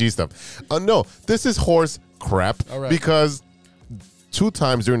there's PG stuff. No, this is horse crap. All right. Because 2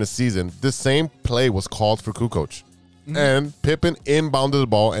 times during the season, this same play was called for Kukoc, and Pippen inbounded the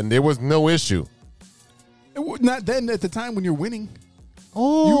ball, and there was no issue. Not then at the time when you're winning.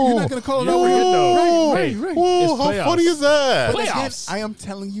 Oh, You're not going to call it You out were when good, you're though. right. Hey, Right. Whoa, It's how playoffs. funny is that? But again, Playoffs. I am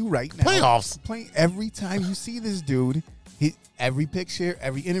telling you right now. Playoffs. Every time you see this dude, every picture,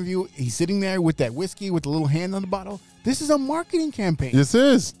 every interview, he's sitting there with that whiskey with the little hand on the bottle. This is a marketing campaign. This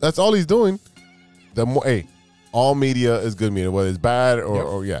is. That's all he's doing. Hey, all media is good media, whether it's bad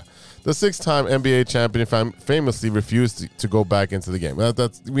or yeah. The 6-time NBA champion famously refused to go back into the game.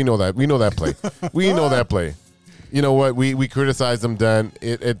 We know that. We know that play. We know that play. You know what? We criticized him then.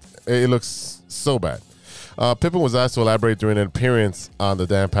 It looks so bad. Pippen was asked to elaborate during an appearance on the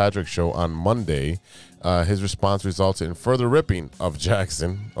Dan Patrick Show on Monday. His response resulted in further ripping of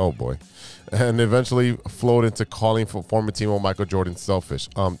Jackson. Oh boy. And eventually flowed into calling for former teammate Michael Jordan selfish.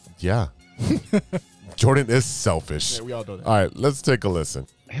 Yeah. Jordan is selfish. Yeah, we all know that. All right, let's take a listen.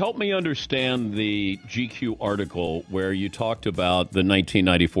 Help me understand the GQ article where you talked about the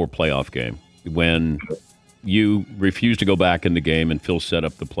 1994 playoff game when you refused to go back in the game and Phil set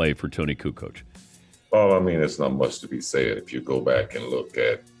up the play for Tony Kukoc. Well, I mean, it's not much to be said if you go back and look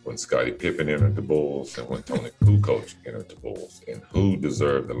at when Scottie Pippen entered the Bulls and when Tony Kukoc entered the Bulls and who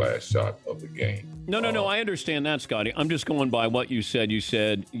deserved the last shot of the game. No, I understand that, Scotty. I'm just going by what you said. You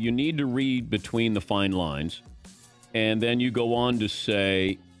said you need to read between the fine lines, and then you go on to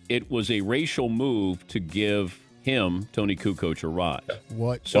say it was a racial move to give him, Tony Kukoc, a ride.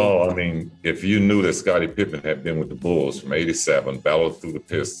 What? So, I mean, if you knew that Scottie Pippen had been with the Bulls from 87, battled through the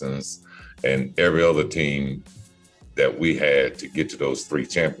Pistons and every other team that we had to get to those 3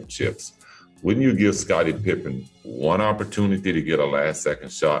 championships, wouldn't you give Scottie Pippen one opportunity to get a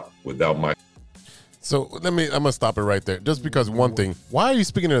last-second shot without Mike? So I'm gonna stop it right there. Just because one thing, why are you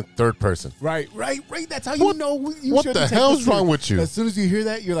speaking in a third person? Right. That's how you know you what shouldn't the take hell's this wrong serious. with you? As soon as you hear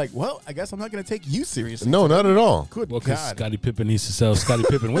that, you're like, well, I guess I'm not going to take you seriously. No, not at all. Good Well, because God. Scottie Pippen needs to sell Scottie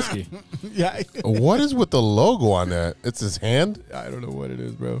Pippen whiskey. Yeah. What is with the logo on that? It's his hand. I don't know what it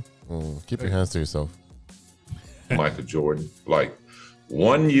is, bro. Keep your hands to yourself. Michael Jordan? Like,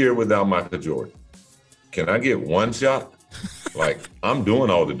 1 year without Michael Jordan. Can I get one shot? Like, I'm doing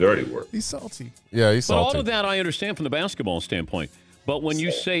all the dirty work. He's salty. Yeah, he's But all salty. of that I understand from the basketball standpoint. But when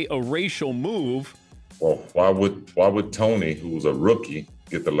you say a racial move, Well, why would Tony, who's a rookie,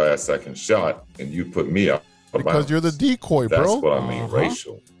 get the last second shot and you put me out? of Because bounds? you're the decoy, That's bro. what I mean,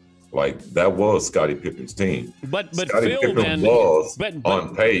 racial. Like, that was Scottie Pippen's team. but Scottie Phil Pippen then, was but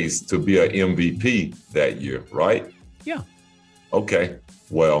on pace to be an MVP that year, right? yeah. Okay.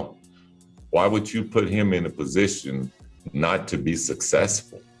 Well, why would you put him in a position not to be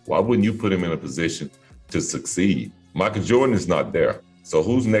successful? Why wouldn't you put him in a position to succeed? Michael Jordan is not there. So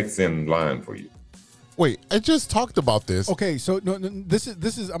who's next in line for you? Wait, I just talked about this. Okay, so no, this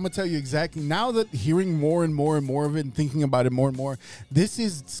is I'm gonna tell you exactly. Now that hearing more and more and more of it and thinking about it more and more, this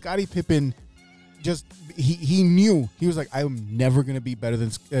is Scottie Pippen. Just he knew, he was like, I'm never gonna be better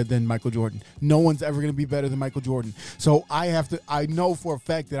than Michael Jordan. No one's ever gonna be better than Michael Jordan. So I know for a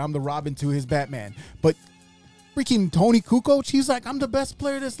fact that I'm the Robin to his Batman. But freaking Tony Kukoc, he's like, I'm the best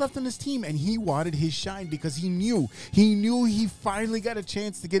player that's left on this team, and he wanted his shine because he knew he finally got a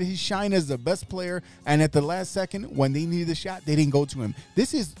chance to get his shine as the best player. And at the last second, when they needed a shot, they didn't go to him.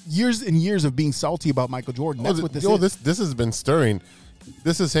 This is years and years of being salty about Michael Jordan. That's what this is. This has been stirring.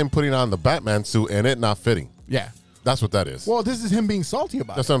 This is him putting on the Batman suit and it not fitting. Yeah. That's what that is. Well, this is him being salty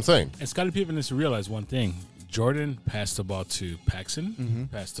about That's it. what I'm saying. And Scottie Pippen needs to realize one thing. Jordan passed the ball to Paxson,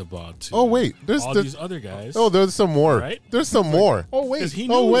 passed the ball to these other guys. Oh, there's some more. Right? There's some more. Oh, wait. He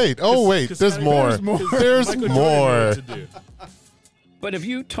knew, Oh, wait. There's more. There's Michael Jordan knew more. what to do. But have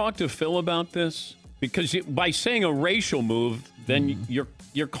you talked to Phil about this? Because by saying a racial move, then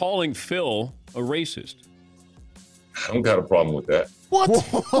you're calling Phil a racist. I don't got a problem with that. What?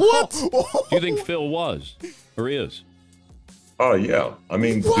 What? Do you think Phil was or is? Oh, yeah. I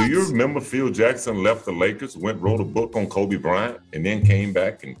mean, do you remember Phil Jackson left the Lakers, wrote a book on Kobe Bryant, and then came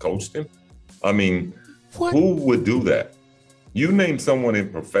back and coached him? I mean, who would do that? You name someone in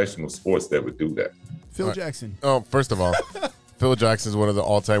professional sports that would do that. Phil Jackson. Oh, first of all, Phil Jackson is one of the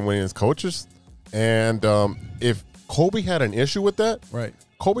all-time winningest coaches. And if Kobe had an issue with that, Right.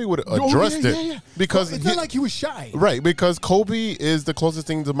 Kobe would have addressed it. Because it's not like he was shy. Right, because Kobe is the closest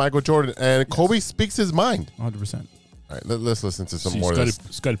thing to Michael Jordan, and Kobe speaks his mind. 100%. All right, let's listen to some more of this.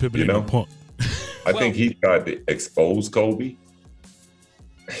 Scottie Pippen You ain't no know? punk. I think he tried to expose Kobe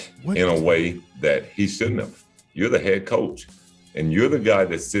in a way that he shouldn't have. You're the head coach, and you're the guy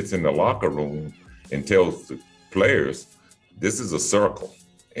that sits in the locker room and tells the players, this is a circle,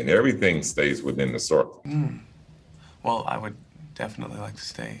 and everything stays within the circle. Well, I would definitely like to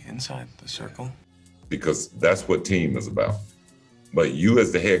stay inside the circle. Because that's what team is about. But you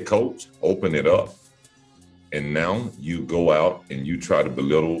as the head coach, open it up. And now you go out and you try to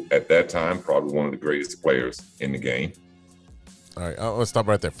belittle, at that time, probably one of the greatest players in the game. All right, let's stop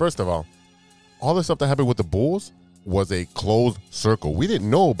right there. First of all the stuff that happened with the Bulls was a closed circle. We didn't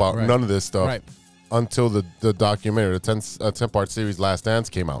know about none of this stuff until the documentary, the 10-part series Last Dance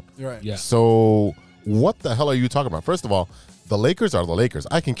came out. Right. Yeah. So what the hell are you talking about? First of all, the Lakers are the Lakers.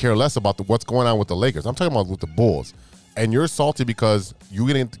 I can care less about what's going on with the Lakers. I'm talking about with the Bulls. And you're salty because you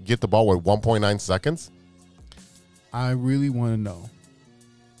didn't get the ball with 1.9 seconds? I really want to know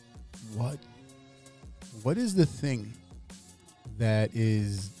what is the thing that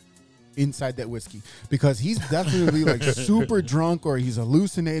is inside that whiskey, because he's definitely like super drunk or he's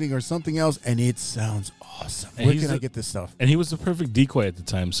hallucinating or something else, and it sounds awesome. Where can I get this stuff? And he was the perfect decoy at the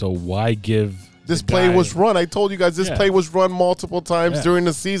time, so why give this play was run? I told you guys this play was run multiple times during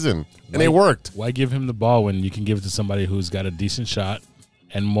the season, and it worked. Why give him the ball when you can give it to somebody who's got a decent shot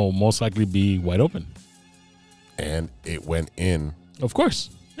and will most likely be wide open? And it went in. Of course.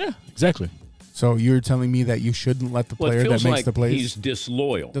 Yeah, exactly. So you're telling me that you shouldn't let the player it feels that makes like the plays? he's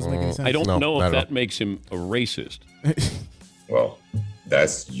disloyal. Doesn't make any sense. I don't know not if at that makes him a racist. Well,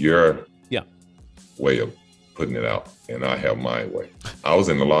 that's your Yeah. way of putting it out, and I have my way. I was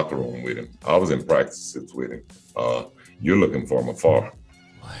in the locker room with him. I was in practices with him. You're looking for him afar.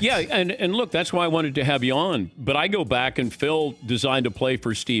 Yeah, and look, that's why I wanted to have you on. But I go back, and Phil designed a play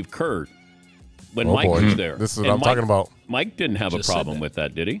for Steve Kerr when Mike was there. This is what And I'm talking about. Mike didn't have Just a said problem that. with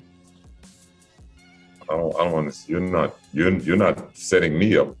that, did he? I don't understand. You're not setting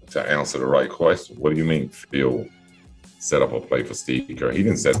me up to answer the right question. What do you mean Phil set up a play for Steve Kerr? He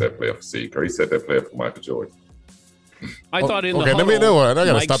didn't set that play for Steve Kerr. He set that play for Michael Jordan. I thought in the Okay, let me huddle, know. I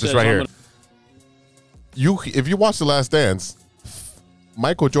gotta Mike stop this says, right "I'm here. gonna-" If you watch The Last Dance,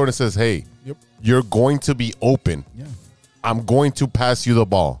 Michael Jordan says, "Hey, Yep. you're going to be open. Yeah. I'm going to pass you the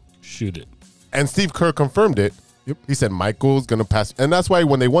ball." Shoot it. And Steve Kerr confirmed it. Yep. He said Michael's going to pass. And that's why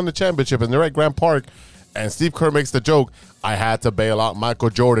when they won the championship and they're at Grant Park and Steve Kerr makes the joke, I had to bail out Michael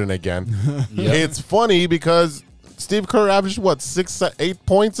Jordan again. It's funny because Steve Kerr averaged, 6, 8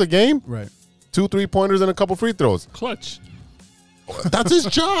 points a game? Right. 2 3-pointers and a couple free throws. Clutch. That's his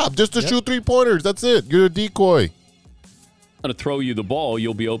job, just to shoot 3-pointers. That's it. You're a decoy. going to throw you the ball,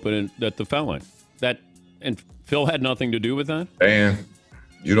 you'll be open at the foul line. And Phil had nothing to do with that? And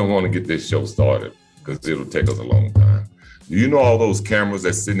you don't want to get this show started because it'll take us a long time. Do you know all those cameras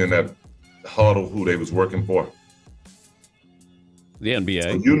that's sitting in that huddle who they was working for? The NBA. So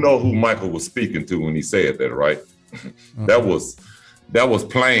you know who Michael was speaking to when he said that, right? That was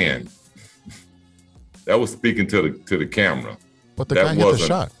planned. That was speaking to the camera. But the guy hit the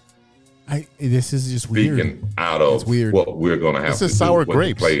shot. This is just weird. Speaking out of what we're going to have to do, sour what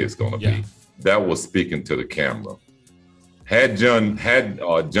grapes. the play is going to be. That was speaking to the camera. Had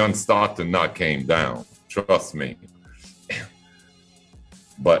John Stockton not came down, trust me.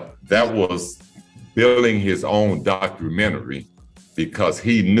 But that was building his own documentary because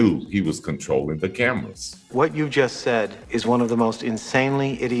he knew he was controlling the cameras. What you just said is one of the most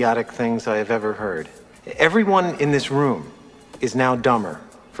insanely idiotic things I have ever heard. Everyone in this room is now dumber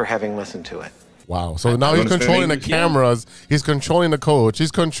for having listened to it. Wow. So now he's controlling the cameras. He's controlling the coach.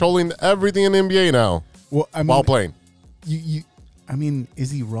 He's controlling everything in the NBA now. Well, I mean, while playing. I mean,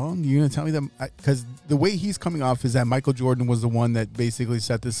 is he wrong? You're going to tell me that? Because the way he's coming off is that Michael Jordan was the one that basically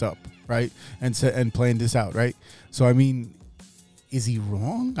set this up, right? And planned this out, right? So, I mean, is he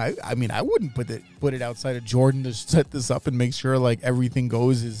wrong? I mean, I wouldn't put it outside of Jordan to set this up and make sure, like, everything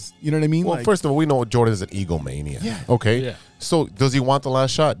goes as, you know what I mean? Well, like, first of all, we know Jordan is an egomaniac. Yeah. Okay? Yeah. So, does he want the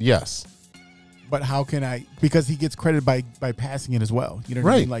last shot? Yes. But how can I? Because he gets credit by passing it as well. You know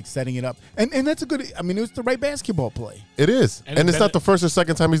what I mean? Like setting it up. And that's a good, I mean, it was the right basketball play. It is. And it's not the first or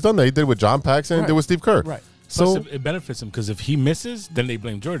second time he's done that. He did it with John Paxson and did it with Steve Kerr. Right. So So, it benefits him because if he misses, then they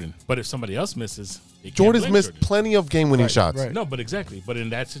blame Jordan. But if somebody else misses, they can't Jordan's blame missed Jordan. plenty of game-winning shots. right. No, but exactly. But in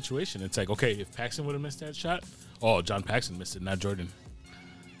that situation, it's like, okay, if Paxson would have missed that shot, John Paxson missed it, not Jordan.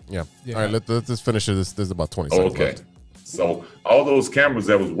 Yeah. All right, let's just finish it. This is about 20 seconds Okay. left. So all those cameras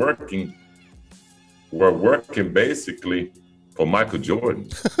that was working were working basically for Michael Jordan.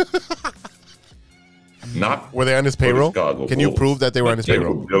 Not Were they on his for the payroll? Chicago Can you Bulls. prove that they were on his They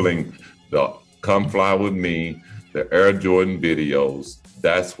payroll? were building the Come Fly With Me, the Air Jordan videos.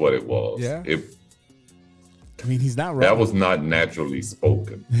 That's what it was. Yeah. I mean, he's not wrong. That was not naturally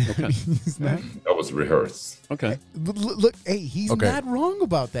spoken. He's not. That was rehearsed. Okay. Look, hey, he's Okay. not wrong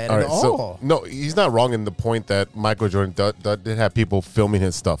about that All at right, all. so no, he's not wrong in the point that Michael Jordan did have people filming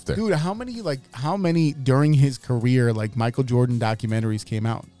his stuff there. Dude, how many during his career, like Michael Jordan documentaries came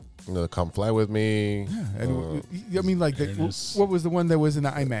out? You know, Come Fly With Me. And I mean, like, Airness. what was the one that was in the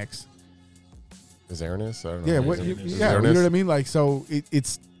IMAX? Is Ernest? I don't know. Yeah, Is it you know Ernest? what I mean? Like, so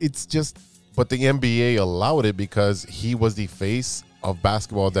it's just But the NBA allowed it because he was the face of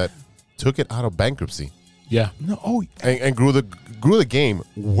basketball that took it out of bankruptcy Yeah. no. Oh, and grew the game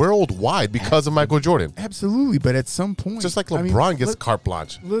worldwide because of Michael Jordan. absolutely. But at some point, Just like I mean, LeBron gets carte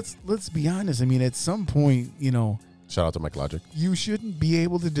blanche. Let's be honest. I mean, at some point, you know, Shout out to Mike Logic. you shouldn't be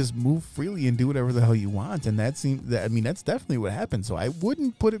able to just move freely and do whatever the hell you want. And that seems that, I mean, that's definitely what happened. So I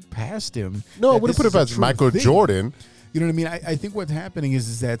wouldn't put it past him. No, I that wouldn't this put it is a past true Michael thing. Jordan. You know what I mean? I think what's happening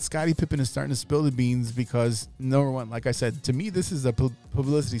is that Scottie Pippen is starting to spill the beans because, number one, like I said, to me, this is a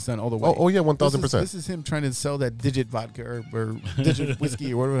publicity stunt all the way. Oh yeah, 1,000%. This is him trying to sell that digit vodka or digit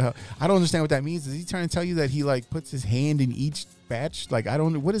whiskey or whatever the hell. I don't understand what that means. Is he trying to tell you that he like puts his hand in each batch? Like, I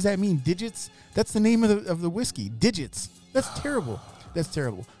don't know. What does that mean? Digits? That's the name of the whiskey. Digits. That's terrible. That's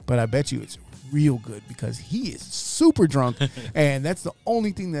terrible. But I bet you it's real good because he is super drunk, and that's the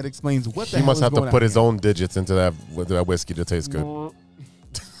only thing that explains what the He hell must is have to going put on his here. own digits into that whiskey to taste good.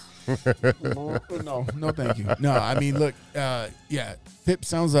 No, thank you. No, I mean, look, yeah, Pip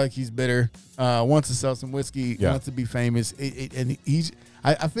sounds like he's bitter. Wants to sell some whiskey. Yeah. Wants to be famous. And he's.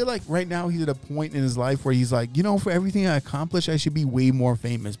 I feel like right now he's at a point in his life where he's like, you know, for everything I accomplish, I should be way more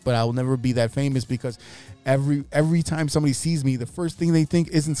famous. But I will never be that famous because every time somebody sees me, the first thing they think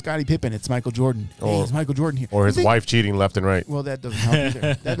isn't Scottie Pippen. It's Michael Jordan. Hey, it's Michael Jordan here. Or his You think- wife cheating left and right. Well, that doesn't help either.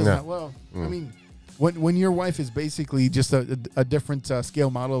 That doesn't help. Well, I mean, when your wife is basically just a different scale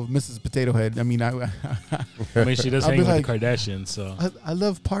model of Mrs. Potato Head, I mean, I mean, she does I'll hang be with like, the Kardashians, so. I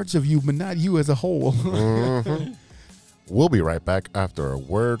love parts of you, but not you as a whole. We'll be right back after a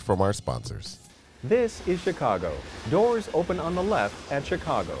word from our sponsors. This is Chicago. Doors open on the left at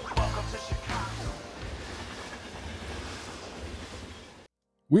Chicago.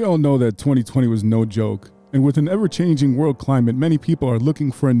 We all know that 2020 was no joke, and with an ever-changing world climate, many people are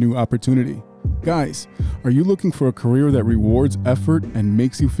looking for a new opportunity. Guys, are you looking for a career that rewards effort and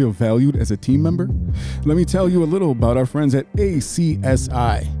makes you feel valued as a team member? Let me tell you a little about our friends at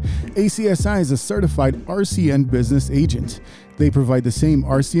ACSI. ACSI is a certified RCN business agent. They provide the same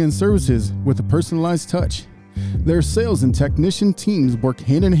RCN services with a personalized touch. Their sales and technician teams work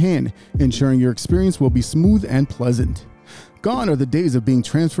hand in hand, ensuring your experience will be smooth and pleasant. Gone are the days of being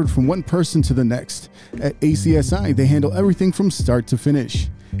transferred from one person to the next. At ACSI, they handle everything from start to finish.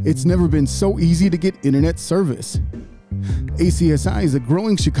 It's never been so easy to get internet service. ACSI is a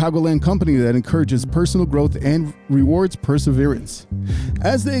growing Chicagoland company that encourages personal growth and rewards perseverance.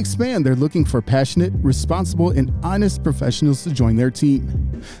 As they expand, they're looking for passionate, responsible, and honest professionals to join their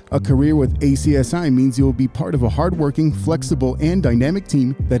team. A career with ACSI means you will be part of a hardworking, flexible, and dynamic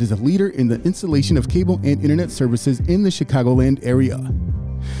team that is a leader in the installation of cable and internet services in the Chicagoland area.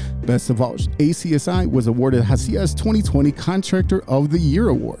 Best of all, ACSI was awarded Hacia's 2020 Contractor of the Year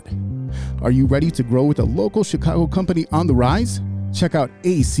Award. Are you ready to grow with a local Chicago company on the rise? Check out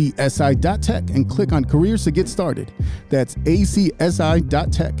acsi.tech and click on careers to get started. That's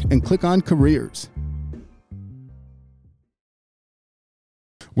acsi.tech and click on careers.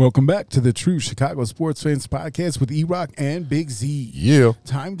 Welcome back to the True Chicago Sports Fans Podcast with E-Rock and Big Z. Yeah.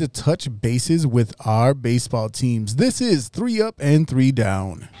 Time to touch bases with our baseball teams. This is 3 Up and 3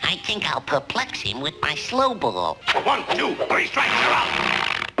 Down. I think I'll perplex him with my slow ball. 1, 2, 3 strikes, you're out.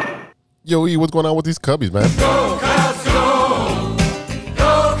 Yo, E, what's going on with these Cubbies, man? Go, Cubs, go!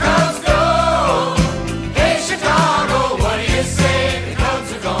 Go, Cubs, go! Hey, Chicago, what do you say? The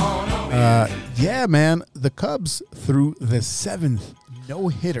Cubs are gone. Yeah, man. The Cubs threw the 7th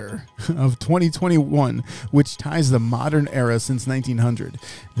no-hitter of 2021, which ties the modern era since 1900.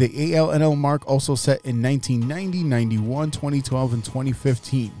 The ALNL mark also set in 1990, 91, 2012, and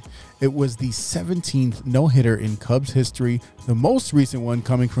 2015. It was the 17th no-hitter in Cubs history, the most recent one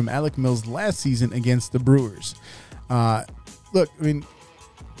coming from Alec Mills last season against the Brewers. Look, I mean,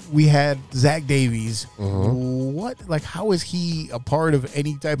 we had Zach Davies. How is he a part of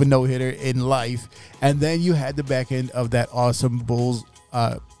any type of no-hitter in life? And then you had the back end of that awesome Bulls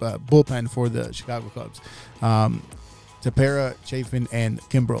bullpen for the Chicago Cubs. Tepera, Chafin, and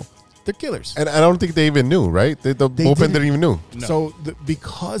Kimbrough. They're killers. And I don't think they even knew, right? The bullpen didn't even know. No. So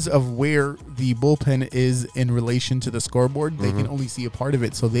because of where the bullpen is in relation to the scoreboard, they can only see a part of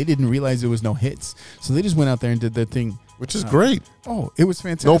it. So they didn't realize there was no hits. So they just went out there and did their thing. Which is great. Oh, it was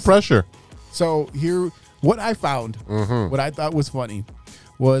fantastic. No pressure. So here, what I found, what I thought was funny,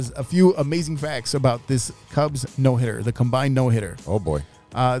 was a few amazing facts about this Cubs no-hitter, the combined no-hitter. Oh, boy.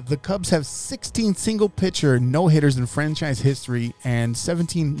 The Cubs have 16 single-pitcher no-hitters in franchise history and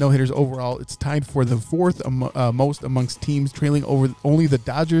 17 no-hitters overall. It's tied for the 4th most amongst teams, trailing over only the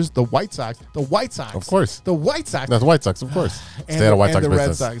Dodgers, the White Sox. Of course. The White Sox. That's the White Sox, of course. Stay out of White Sox business.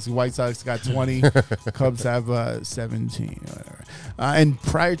 Red Sox. The White Sox got 20. Cubs have 17. Whatever. And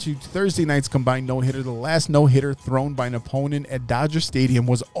prior to Thursday night's combined no-hitter, the last no-hitter thrown by an opponent at Dodger Stadium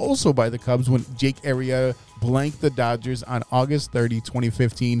was also by the Cubs when Jake Arrieta blanked the Dodgers on August 30,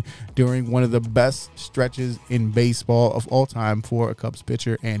 2015 during one of the best stretches in baseball of all time for a Cubs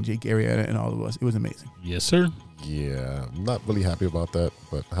pitcher and Jake Arrieta and all of us. It was amazing. Yes, sir. Yeah, I'm not really happy about that,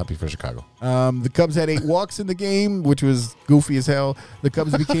 but happy for Chicago. The Cubs had 8 walks in the game, which was goofy as hell. The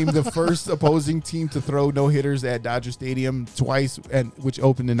Cubs became the first opposing team to throw no-hitters at Dodger Stadium twice, and which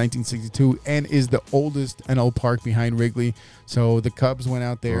opened in 1962 and is the oldest NL park behind Wrigley. So the Cubs went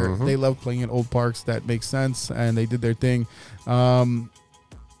out there. They love playing in old parks. That makes sense, and they did their thing. The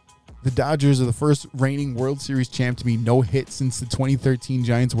Dodgers are the first reigning World Series champ to be no-hit since the 2013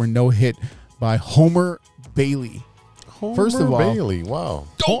 Giants were no-hit by Homer Bailey. First of all, Bailey, wow.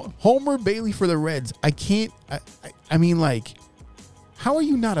 Homer Bailey for the Reds. I mean, like, how are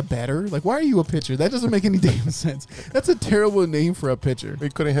you not a batter? Like, why are you a pitcher? That doesn't make any damn sense. That's a terrible name for a pitcher. He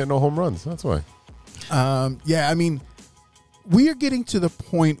couldn't hit no home runs. That's why. Yeah, I mean, we are getting to the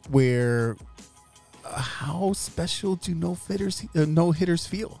point where how special do no hitters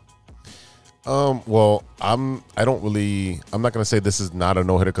feel? Well, I'm not going to say this is not a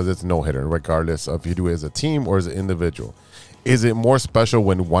no-hitter because it's a no-hitter, regardless of if you do it as a team or as an individual. Is it more special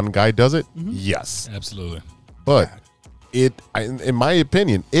when one guy does it? Yes. Absolutely. But in my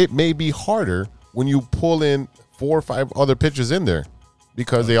opinion, it may be harder when you pull in 4 or 5 other pitchers in there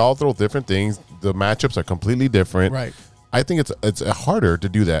because they all throw different things. The matchups are completely different. Right. I think it's harder to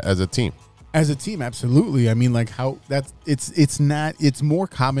do that as a team. As a team, absolutely. I mean, like it's more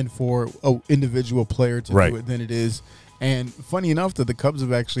common for an individual player to do it than it is. And funny enough that the Cubs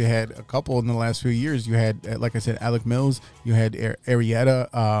have actually had a couple in the last few years. You had, like I said, Alec Mills, you had Arrieta,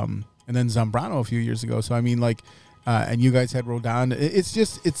 and then Zambrano a few years ago. So, I mean, like, and you guys had Rodon.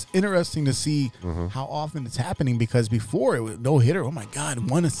 It's interesting to see how often it's happening because before it was no hitter. Oh my God,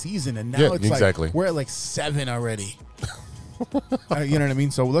 one a season. And now it's like, we're at like 7 already. You know what I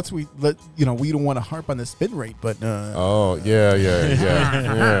mean? So we don't want to harp on the spin rate, but yeah. All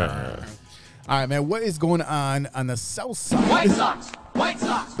right, man. What is going on the south side? White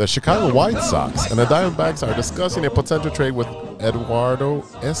Sox. The Chicago White Sox and the Diamondbacks are discussing a potential trade with Eduardo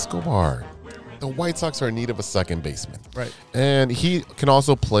Escobar. The White Sox are in need of a second baseman, right? And he can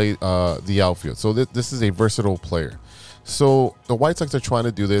also play the outfield. So this is a versatile player. So the White Sox are trying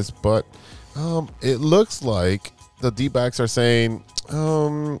to do this, but it looks like the D-backs are saying,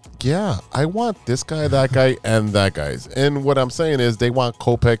 yeah, I want this guy, that guy, and that guy's. And what I'm saying is they want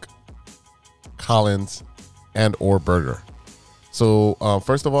Kopech, Collins, and or Berger. So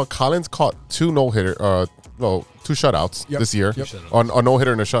first of all, Collins caught two shutouts this year. On a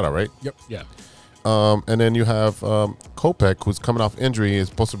no-hitter and a shutout, right? Yep. Yeah. And then you have Kopech, who's coming off injury, is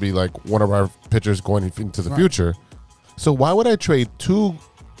supposed to be like one of our pitchers going into the future. So why would I trade two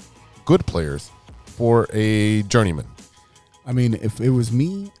good players for a journeyman? I mean, if it was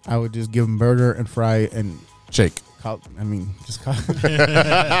me, I would just give him Berger and Fry and Shake. Just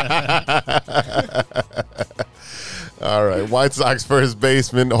All right. White Sox first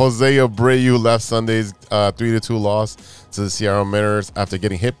baseman Jose Abreu left Sunday's 3-2 loss to the Seattle Mariners after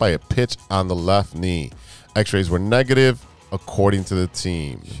getting hit by a pitch on the left knee. X-rays were negative, according to the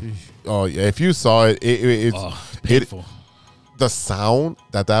team. Oh, yeah. If you saw it, it's painful. The sound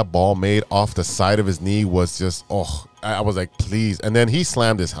that ball made off the side of his knee was just, I was like, please. And then he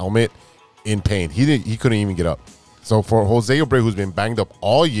slammed his helmet in pain. He couldn't even get up. So for Jose Abreu, who's been banged up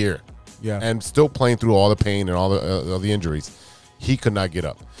all year, and still playing through all the pain and all the injuries, he could not get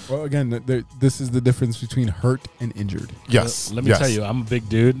up. Well, again, this is the difference between hurt and injured. Yes. Let me tell you, I'm a big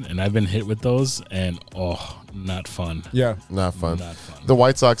dude, and I've been hit with those, and not fun. Yeah. Not fun. The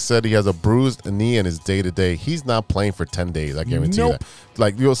White Sox said he has a bruised knee in his day-to-day. He's not playing for 10 days, I guarantee you that.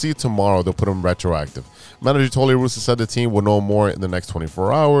 Like, you'll see tomorrow, they'll put him retroactive. Manager Tony Russo said the team will know more in the next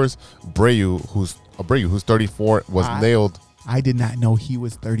 24 hours. Abreu, who's 34, was nailed. I did not know he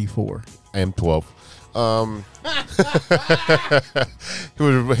was 34. I am 12.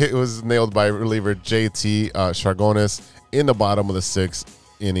 He was nailed by reliever JT Chargonis in the bottom of the sixth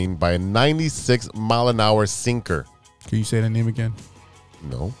inning by a 96-mile-an-hour sinker. Can you say that name again?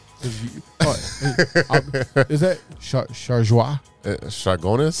 No. Is that Chargois?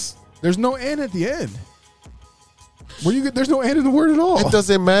 Chargonis? There's no N at the end. There's no N in the word at all. It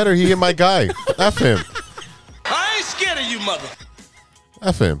doesn't matter. He hit my guy. F him. I ain't scared of you, mother.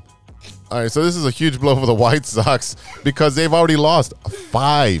 F him. All right, so this is a huge blow for the White Sox because they've already lost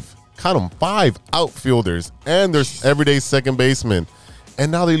 5 outfielders and their everyday second baseman, and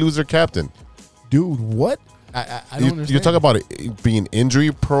now they lose their captain. Dude, what? I don't understand. You talk about it being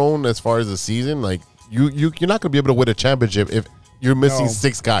injury prone as far as the season. Like you're not going to be able to win a championship if you're missing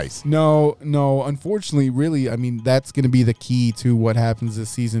 6 guys. No. Unfortunately, really, I mean, that's going to be the key to what happens this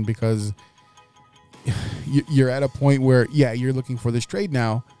season because you're at a point where, you're looking for this trade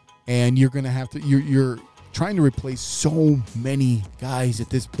now, and you're going to have to, you're trying to replace so many guys at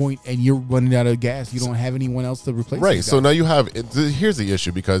this point, and you're running out of gas. You don't have anyone else to replace. Right. So now you have, here's the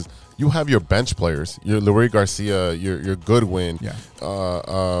issue because you have your bench players, your Luis Garcia, your Goodwin. Yeah.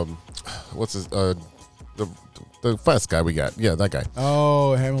 What's his, the fast guy we got. Yeah, that guy.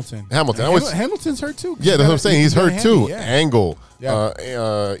 Oh, Hamilton. Hamilton's hurt too. Yeah, that's what I'm saying. He's hurt too. Yeah. Angle.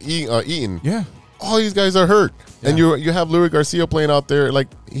 Yeah. Eaton. Yeah. All these guys are hurt. Yeah. And you have Luis Garcia playing out there. Like,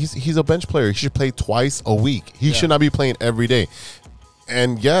 he's a bench player. He should play twice a week. He should not be playing every day.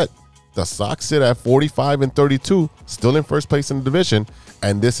 And yet, the Sox sit at 45-32, still in first place in the division.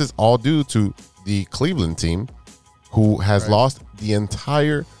 And this is all due to the Cleveland team, who has lost the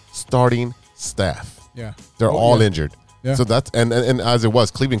entire starting staff. Yeah. They're all injured. Yeah. So that's and as it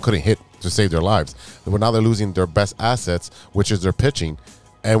was, Cleveland couldn't hit to save their lives. But now they're losing their best assets, which is their pitching,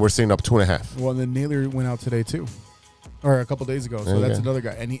 and we're sitting up 2.5. Well, then Naylor went out today too, or a couple days ago. So that's another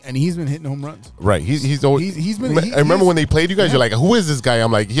guy, and he's been hitting home runs. Right. He's always. I remember when they played you guys. You're like, who is this guy?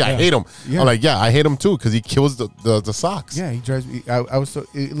 I'm like, I hate him. Yeah. I'm like, I hate him too because he kills the Sox. Yeah, he drives me. I was so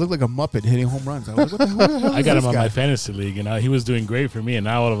it looked like a Muppet hitting home runs. I was like, what the hell I got him on my fantasy league, and he was doing great for me. And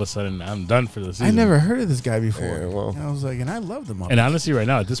now all of a sudden, I'm done for the season. I never heard of this guy before. Yeah, well. And I was like, and I love the Muppets. And honestly, right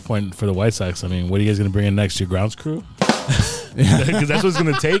now at this point for the White Sox, I mean, what are you guys going to bring in next? Your grounds crew? Because that's what's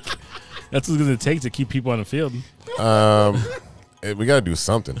going to take. That's what's going to take to keep people on the field. We got to do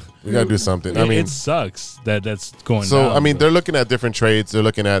something. I mean, it sucks that's going so, down. I mean, they're looking at different trades. They're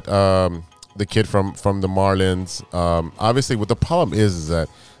looking at the kid from the Marlins. Obviously, what the problem is that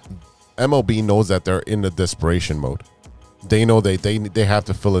MLB knows that they're in the desperation mode. They know they have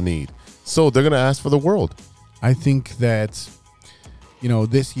to fill a need. So they're going to ask for the world. I think that,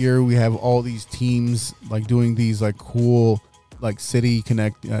 this year we have all these teams like doing these like cool like City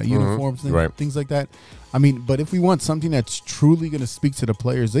Connect uniforms, things like that. I mean, but if we want something that's truly going to speak to the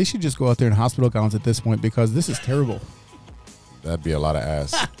players, they should just go out there in hospital gowns at this point because this is terrible. That'd be a lot of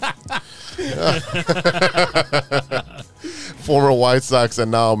ass. Former White Sox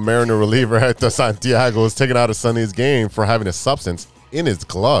and now Mariner reliever Hector Santiago is taken out of Sunday's game for having a substance in his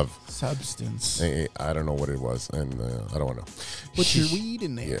glove. Substance. I don't know what it was, and I don't want to know. Put your weed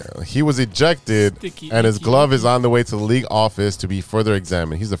in there. Yeah, he was ejected, and his glove is on the way to the league office to be further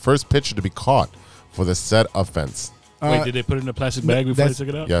examined. He's the first pitcher to be caught for the said offense. Wait, did they put it in a plastic bag before they took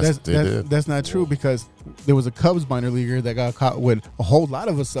it out? Yes, they did. That's not true because there was a Cubs minor leaguer that got caught with a whole lot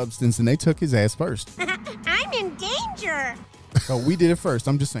of a substance, and they took his ass first. I'm in danger. So we did it first.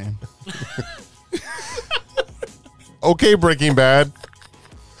 I'm just saying. Okay, Breaking Bad.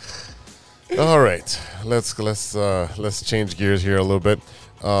 All right, let's change gears here a little bit.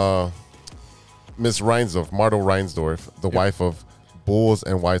 Miss Reinsdorf, Marta Reinsdorf, the wife of Bulls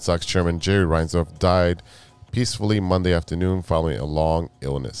and White Sox chairman Jerry Reinsdorf, died peacefully Monday afternoon following a long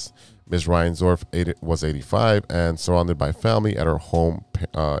illness. Ms. Reinsdorf was 85 and surrounded by family at her home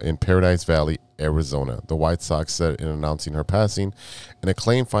in Paradise Valley, Arizona. The White Sox said in announcing her passing, an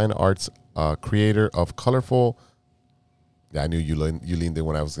acclaimed fine arts creator of colorful. Yeah, I knew you leaned in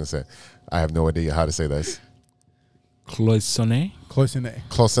when I was going to say. I have no idea how to say this. Cloisonné?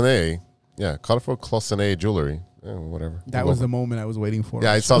 Cloisonné. Yeah, colorful cloisonné jewelry. Yeah, whatever. That was the moment I was waiting for.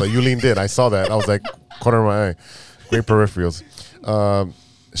 Yeah, I saw that. You leaned in. I saw that. I was like, corner of my eye. Great peripherals.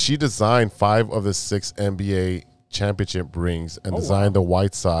 She designed 5 of the 6 NBA championship rings and designed the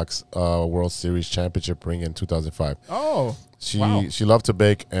White Sox World Series championship ring in 2005. Oh, She loved to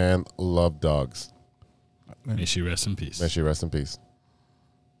bake and loved dogs. May she rest in peace. May she rest in peace.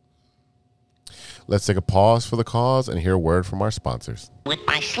 Let's take a pause for the cause and hear a word from our sponsors. With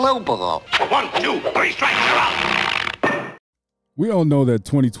my slow ball. 1, 2, 3 strikes, you're out. We all know that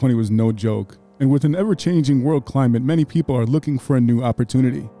 2020 was no joke, and with an ever-changing world climate, many people are looking for a new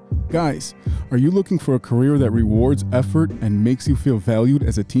opportunity. Guys, are you looking for a career that rewards effort and makes you feel valued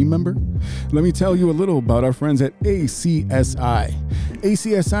as a team member? Let me tell you a little about our friends at ACSI.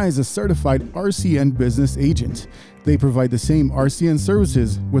 ACSI is a certified RCN business agent. They provide the same RCN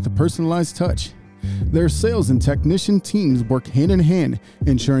services with a personalized touch. Their sales and technician teams work hand in hand,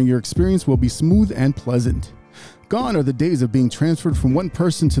 ensuring your experience will be smooth and pleasant. Gone are the days of being transferred from one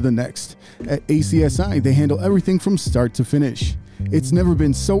person to the next. At ACSI, they handle everything from start to finish. It's never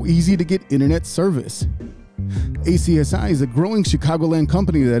been so easy to get internet service. ACSI is a growing Chicagoland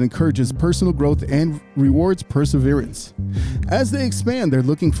company that encourages personal growth and rewards perseverance. As they expand, they're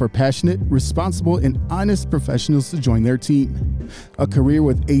looking for passionate, responsible, and honest professionals to join their team. A career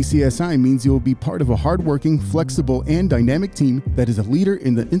with ACSI means you'll be part of a hardworking, flexible, and dynamic team that is a leader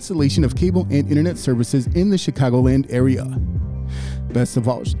in the installation of cable and internet services in the Chicagoland area. Best of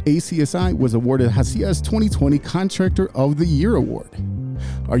all, ACSI was awarded Hacias 2020 Contractor of the Year Award.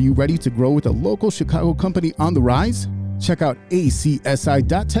 Are you ready to grow with a local Chicago company on the rise? Check out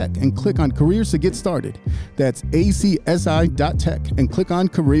acsi.tech and click on careers to get started. That's acsi.tech and click on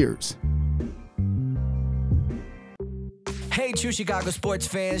careers. Hey, true Chicago sports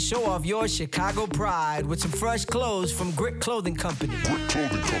fans, show off your Chicago pride with some fresh clothes from Grit Clothing Company.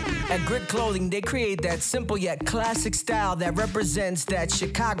 At Grit Clothing, they create that simple yet classic style that represents that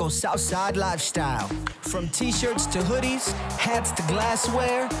Chicago Southside lifestyle. From t-shirts to hoodies, hats to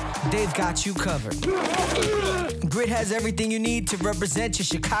glassware, they've got you covered. Grit has everything you need to represent your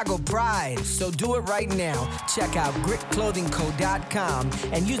Chicago pride, so do it right now. Check out gritclothingco.com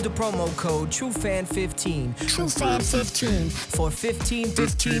and use the promo code TrueFan15. TrueFan15. For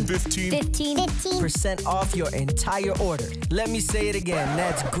 15% off your entire order. Let me say it again.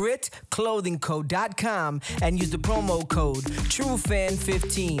 That's gritclothingco.com and use the promo code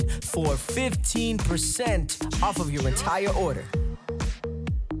TrueFan15 for 15% off of your entire order.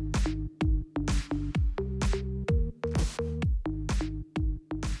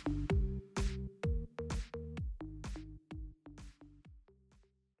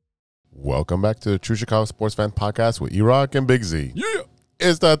 Welcome back to the True Chicago Sports Fan Podcast with E-Rock and Big Z. Yeah.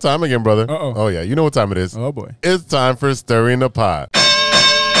 It's that time again, brother. Uh-oh. Oh, yeah. You know what time it is. Oh, boy. It's time for Stirring the Pot.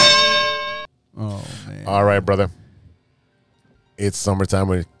 Oh, man. All right, brother. It's summertime.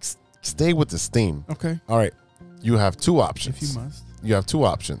 We stay with the steam. Okay. All right. You have 2 options. If you must. You have 2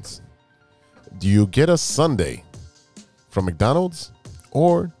 options. Do you get a sundae from McDonald's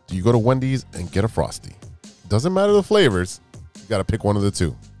or do you go to Wendy's and get a Frosty? Doesn't matter the flavors. You got to pick one of the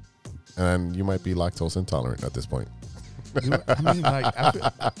 2. And you might be lactose intolerant at this point. I mean, like,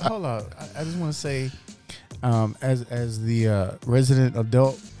 hold on. I just want to say, as the resident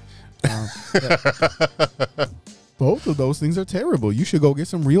adult, both of those things are terrible. You should go get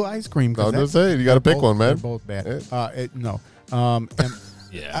some real ice cream. I was going to say, you got to pick one, man. They're both bad. Yeah. No.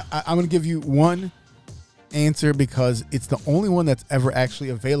 Yeah. I'm going to give you one answer because it's the only one that's ever actually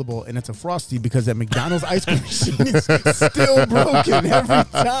available, and it's a Frosty because that McDonald's ice cream machine is still broken every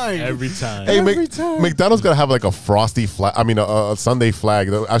time. Every time. Hey, Every time. McDonald's gotta have like a Frosty flag. I mean, a Sunday flag,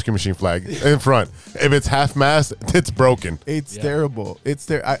 the ice cream machine flag in front. If it's half-mast, it's broken. It's terrible. It's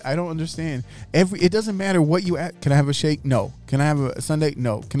there. I don't understand. It doesn't matter what you add. Can I have a shake? No. Can I have a sundae?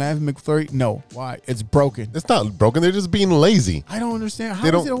 No. Can I have a McFlurry? No. Why? It's broken. It's not broken. They're just being lazy. I don't understand. How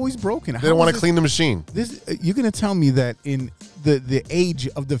is it always broken? They don't want to clean the machine. You're gonna tell me that in the age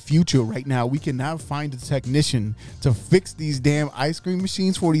of the future right now, we can now find a technician to fix these damn ice cream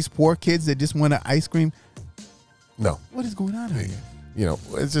machines for these poor kids that just want an ice cream? No. What is going on here? You know,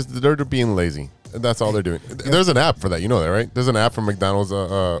 it's just they're being lazy. That's all they're doing. There's an app for that. You know that, right? There's an app for McDonald's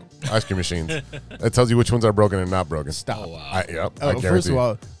ice cream machines. It tells you which ones are broken and not broken. Stop. Oh, wow. I guarantee. First of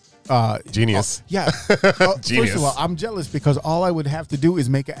all, genius. First of all, I'm jealous because all I would have to do is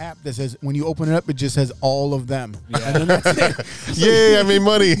make an app that says when you open it up, it just says all of them. Yeah. And then that's it. Yay, I made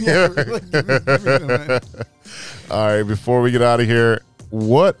money. Yeah. All right, before we get out of here,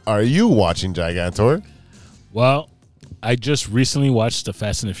 what are you watching, Gigantor? Well, I just recently watched the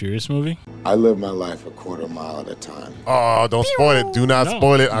Fast and the Furious movie. I live my life a quarter mile at a time. Oh, don't spoil it. Do not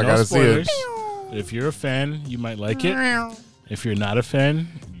spoil it. I gotta spoilers. see it. If you're a fan, you might like it. If you're not a fan,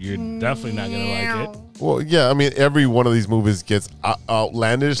 you're definitely not going to like it. Well, yeah, I mean, every one of these movies gets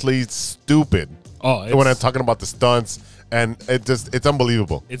outlandishly stupid. Oh, when I'm talking about the stunts, and it's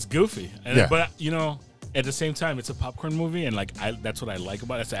unbelievable. It's goofy. And, yeah. But, you know, at the same time, it's a popcorn movie, and like that's what I like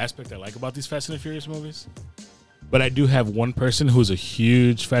about it. That's the aspect I like about these Fast and the Furious movies. But I do have one person who's a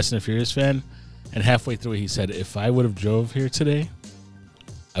huge Fast and the Furious fan, and halfway through he said, if I would have drove here today,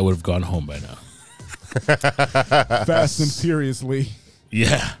 I would have gone home by now. Fast and Furiously.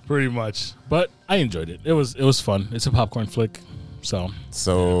 Yeah, pretty much. But I enjoyed it. It was fun. It's a popcorn flick.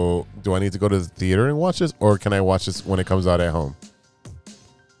 So do I need to go to the theater and watch this, or can I watch this when it comes out at home?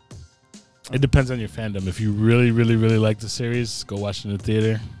 It depends on your fandom. If you really, really, really like the series, go watch it in the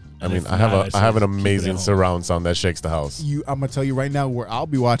theater. I mean, I have an amazing surround sound that shakes the house. I'm gonna tell you right now where I'll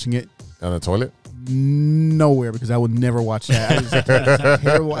be watching it. On the toilet? Nowhere, because I would never watch that. It's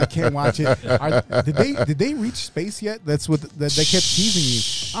terrible. I can't watch it. Did they reach space yet? That's what they kept teasing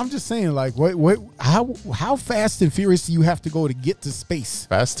me. I'm just saying, like, how fast and furious do you have to go to get to space?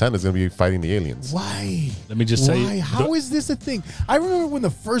 Fast 10 is gonna be fighting the aliens. Why? Let me just say, how is this a thing? I remember when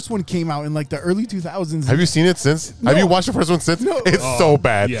the first one came out in like the early 2000s. Have you seen it since? No. Have you watched the first one since? No. It's so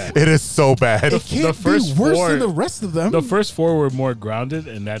bad. Yeah. It is so bad. It can't be worse than the rest of them. The first four were more grounded,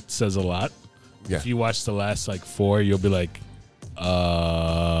 and that says a lot. Yeah. If you watch the last like four, you'll be like,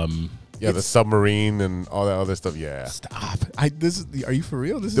 the submarine and all that other stuff. Yeah. Stop. Are you for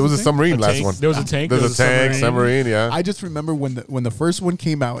real? There was a submarine last one. There was a tank. There's a tank, submarine. Yeah. I just remember when the first one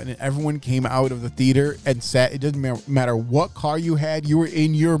came out and everyone came out of the theater and sat. It doesn't matter what car you had. You were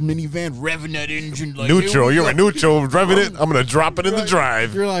in your minivan revving that engine like neutral. You're in neutral, revving it. I'm gonna drop it in the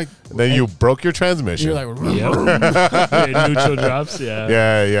drive. You're like. And then you broke your transmission. You're like. Neutral drops. Yeah.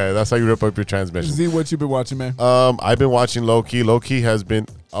 Yeah. That's how you rip up your transmission. Z, what you been watching, man? I've been watching Loki. Loki has been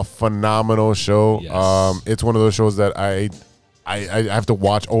a phenomenal show. Yes. It's one of those shows that I have to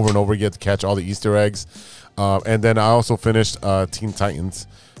watch over and over again to catch all the Easter eggs. And then I also finished Teen Titans.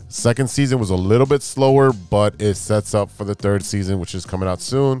 Second season was a little bit slower, but it sets up for the third season, which is coming out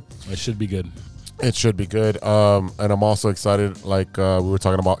soon. It should be good. It should be good. And I'm also excited, like we were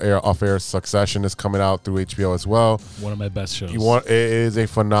talking about off-air, Succession is coming out through HBO as well. One of my best shows. It is a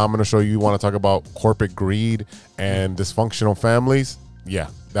phenomenal show. You want to talk about corporate greed and dysfunctional families? Yeah,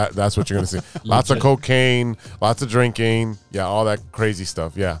 that's what you're going to see. Lots of cocaine, lots of drinking. Yeah, all that crazy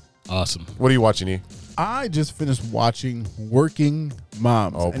stuff. Yeah. Awesome. What are you watching, E? I just finished watching Working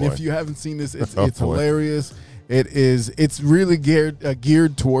Moms. Oh, and boy. if you haven't seen this, it's boy. hilarious. It's really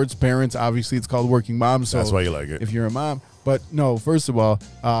geared towards parents. Obviously, it's called Working Moms. So that's why you like it. If you're a mom. But no, first of all,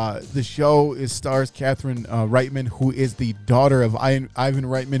 the show stars Catherine Reitman, who is the daughter of Ivan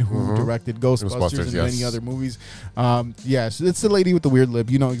Reitman, who directed Ghostbusters and many other movies. So it's the lady with the weird lip.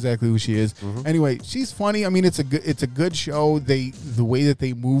 You know exactly who she is. Anyway, she's funny. I mean, it's a good show. The way that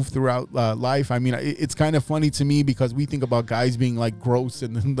they move throughout life. I mean, it's kind of funny to me because we think about guys being like gross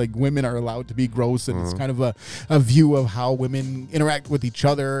and then, like women are allowed to be gross, and it's kind of a view of how women interact with each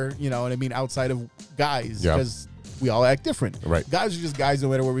other. You know what I mean? Outside of guys, because we all act different. Right. Guys are just guys no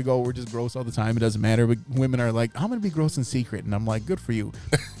matter where we go. We're just gross all the time. It doesn't matter. But women are like, I'm going to be gross in secret. And I'm like, good for you.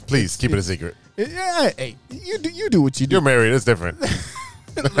 Please keep it a secret. Hey, you do what you do. You're married. It's different.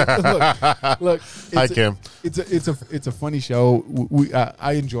 Look. Hi, Kim. It's a funny show.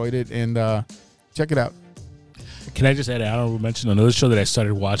 I enjoyed it. And check it out. can I just add an honorable mention? Another show that I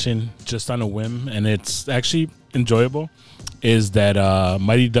started watching just on a whim, and it's actually enjoyable, is that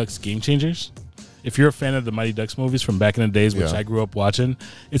Mighty Ducks Game Changers. If you're a fan of the Mighty Ducks movies from back in the days, which I grew up watching,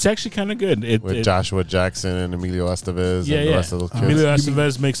 it's actually kind of good. With Joshua Jackson and Emilio Estevez and the rest of those kids. Emilio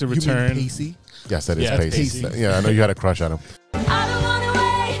Estevez makes a return. You mean Pacey? Yes, that is Pacey. Yeah, I know you had a crush on him.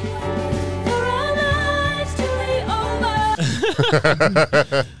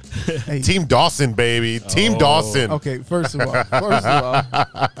 Team Dawson, baby. Team Dawson. Okay, first of all,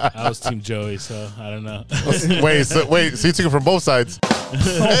 I was Team Joey, so I don't know. wait, so you took it from both sides.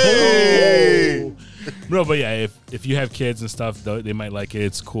 Hey! No, but yeah, if you have kids and stuff, they might like it.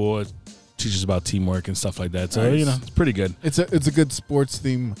 It's cool. It teaches about teamwork and stuff like that. So it's pretty good. It's a good sports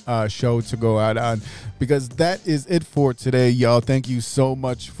theme show to go out on, because that is it for today, y'all. Thank you so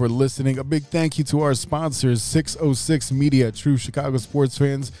much for listening. A big thank you to our sponsors, 606 Media, True Chicago Sports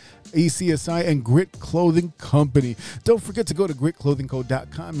Fans, ACSI, and Grit Clothing Company. Don't forget to go to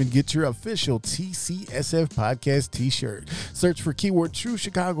gritclothingco.com and get your official TCSF podcast t-shirt. Search for keyword True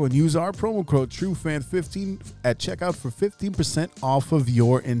Chicago and use our promo code TrueFan15 at checkout for 15% off of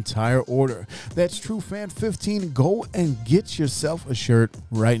your entire order. That's TrueFan15. Go and get yourself a shirt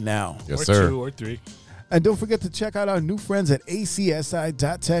right now. Yes, sir. Or 2 or 3. And don't forget to check out our new friends at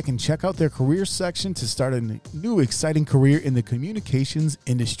ACSI.Tech and check out their career section to start a new exciting career in the communications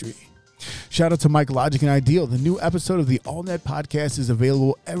industry. Shout out to Mike Logic and Ideal. The new episode of the AllNet podcast is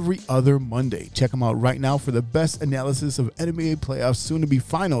available every other Monday. Check them out right now for the best analysis of NBA playoffs, soon-to-be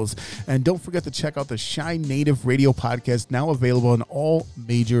finals. And don't forget to check out the Shine Native Radio podcast, now available on all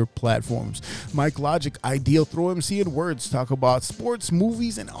major platforms. Mike Logic, Ideal, Throw MC and Words talk about sports,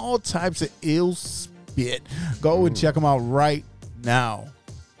 movies, and all types of ill spit. Go and check them out right now.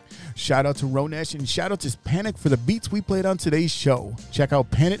 Shout out to Ronesh and shout out to Panic for the beats we played on today's show. Check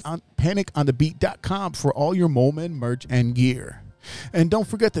out paniconthebeat.com for all your Moment merch and gear. And don't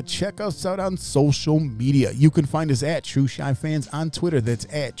forget to check us out on social media. You can find us at True Chi Fans on Twitter. That's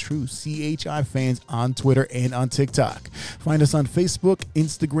at True CHI Fans on Twitter and on TikTok. Find us on Facebook,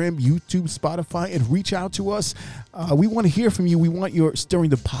 Instagram, YouTube, Spotify, and reach out to us. We want to hear from you. We want your stirring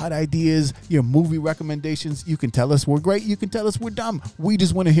the pot ideas, your movie recommendations. You can tell us we're great. You can tell us we're dumb. We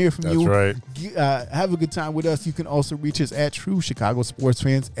just want to hear from you. That's right. Have a good time with us. You can also reach us at True Chicago Sports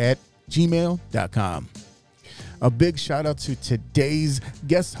Fans at gmail.com. A big shout out to today's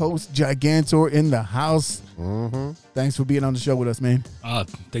guest host, Gigantor, in the house. Mm-hmm. Thanks for being on the show with us, man.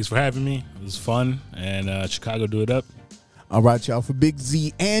 Thanks for having me. It was fun. And Chicago, do it up. All right, y'all. For Big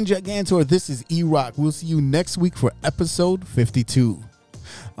Z and Gigantor, this is E-Rock. We'll see you next week for episode 52.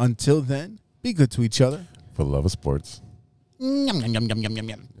 Until then, be good to each other. For the love of sports. Yum, yum, yum, yum, yum, yum,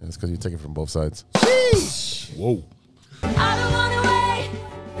 yum. That's because you take it from both sides. Sheesh. Whoa.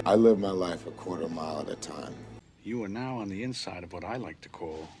 I live my life a quarter mile at a time. You are now on the inside of what I like to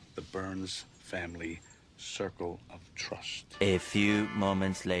call the Burns family circle of trust. A few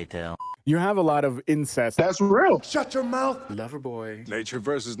moments later. You have a lot of incest. That's real. Shut your mouth. Loverboy. Nature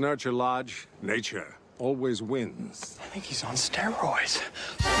versus nurture, Lodge. Nature always wins. I think he's on steroids.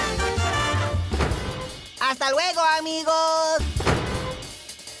 Hasta luego, amigos.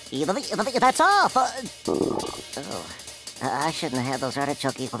 That's all. I shouldn't have had those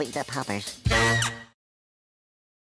artichoke poppers.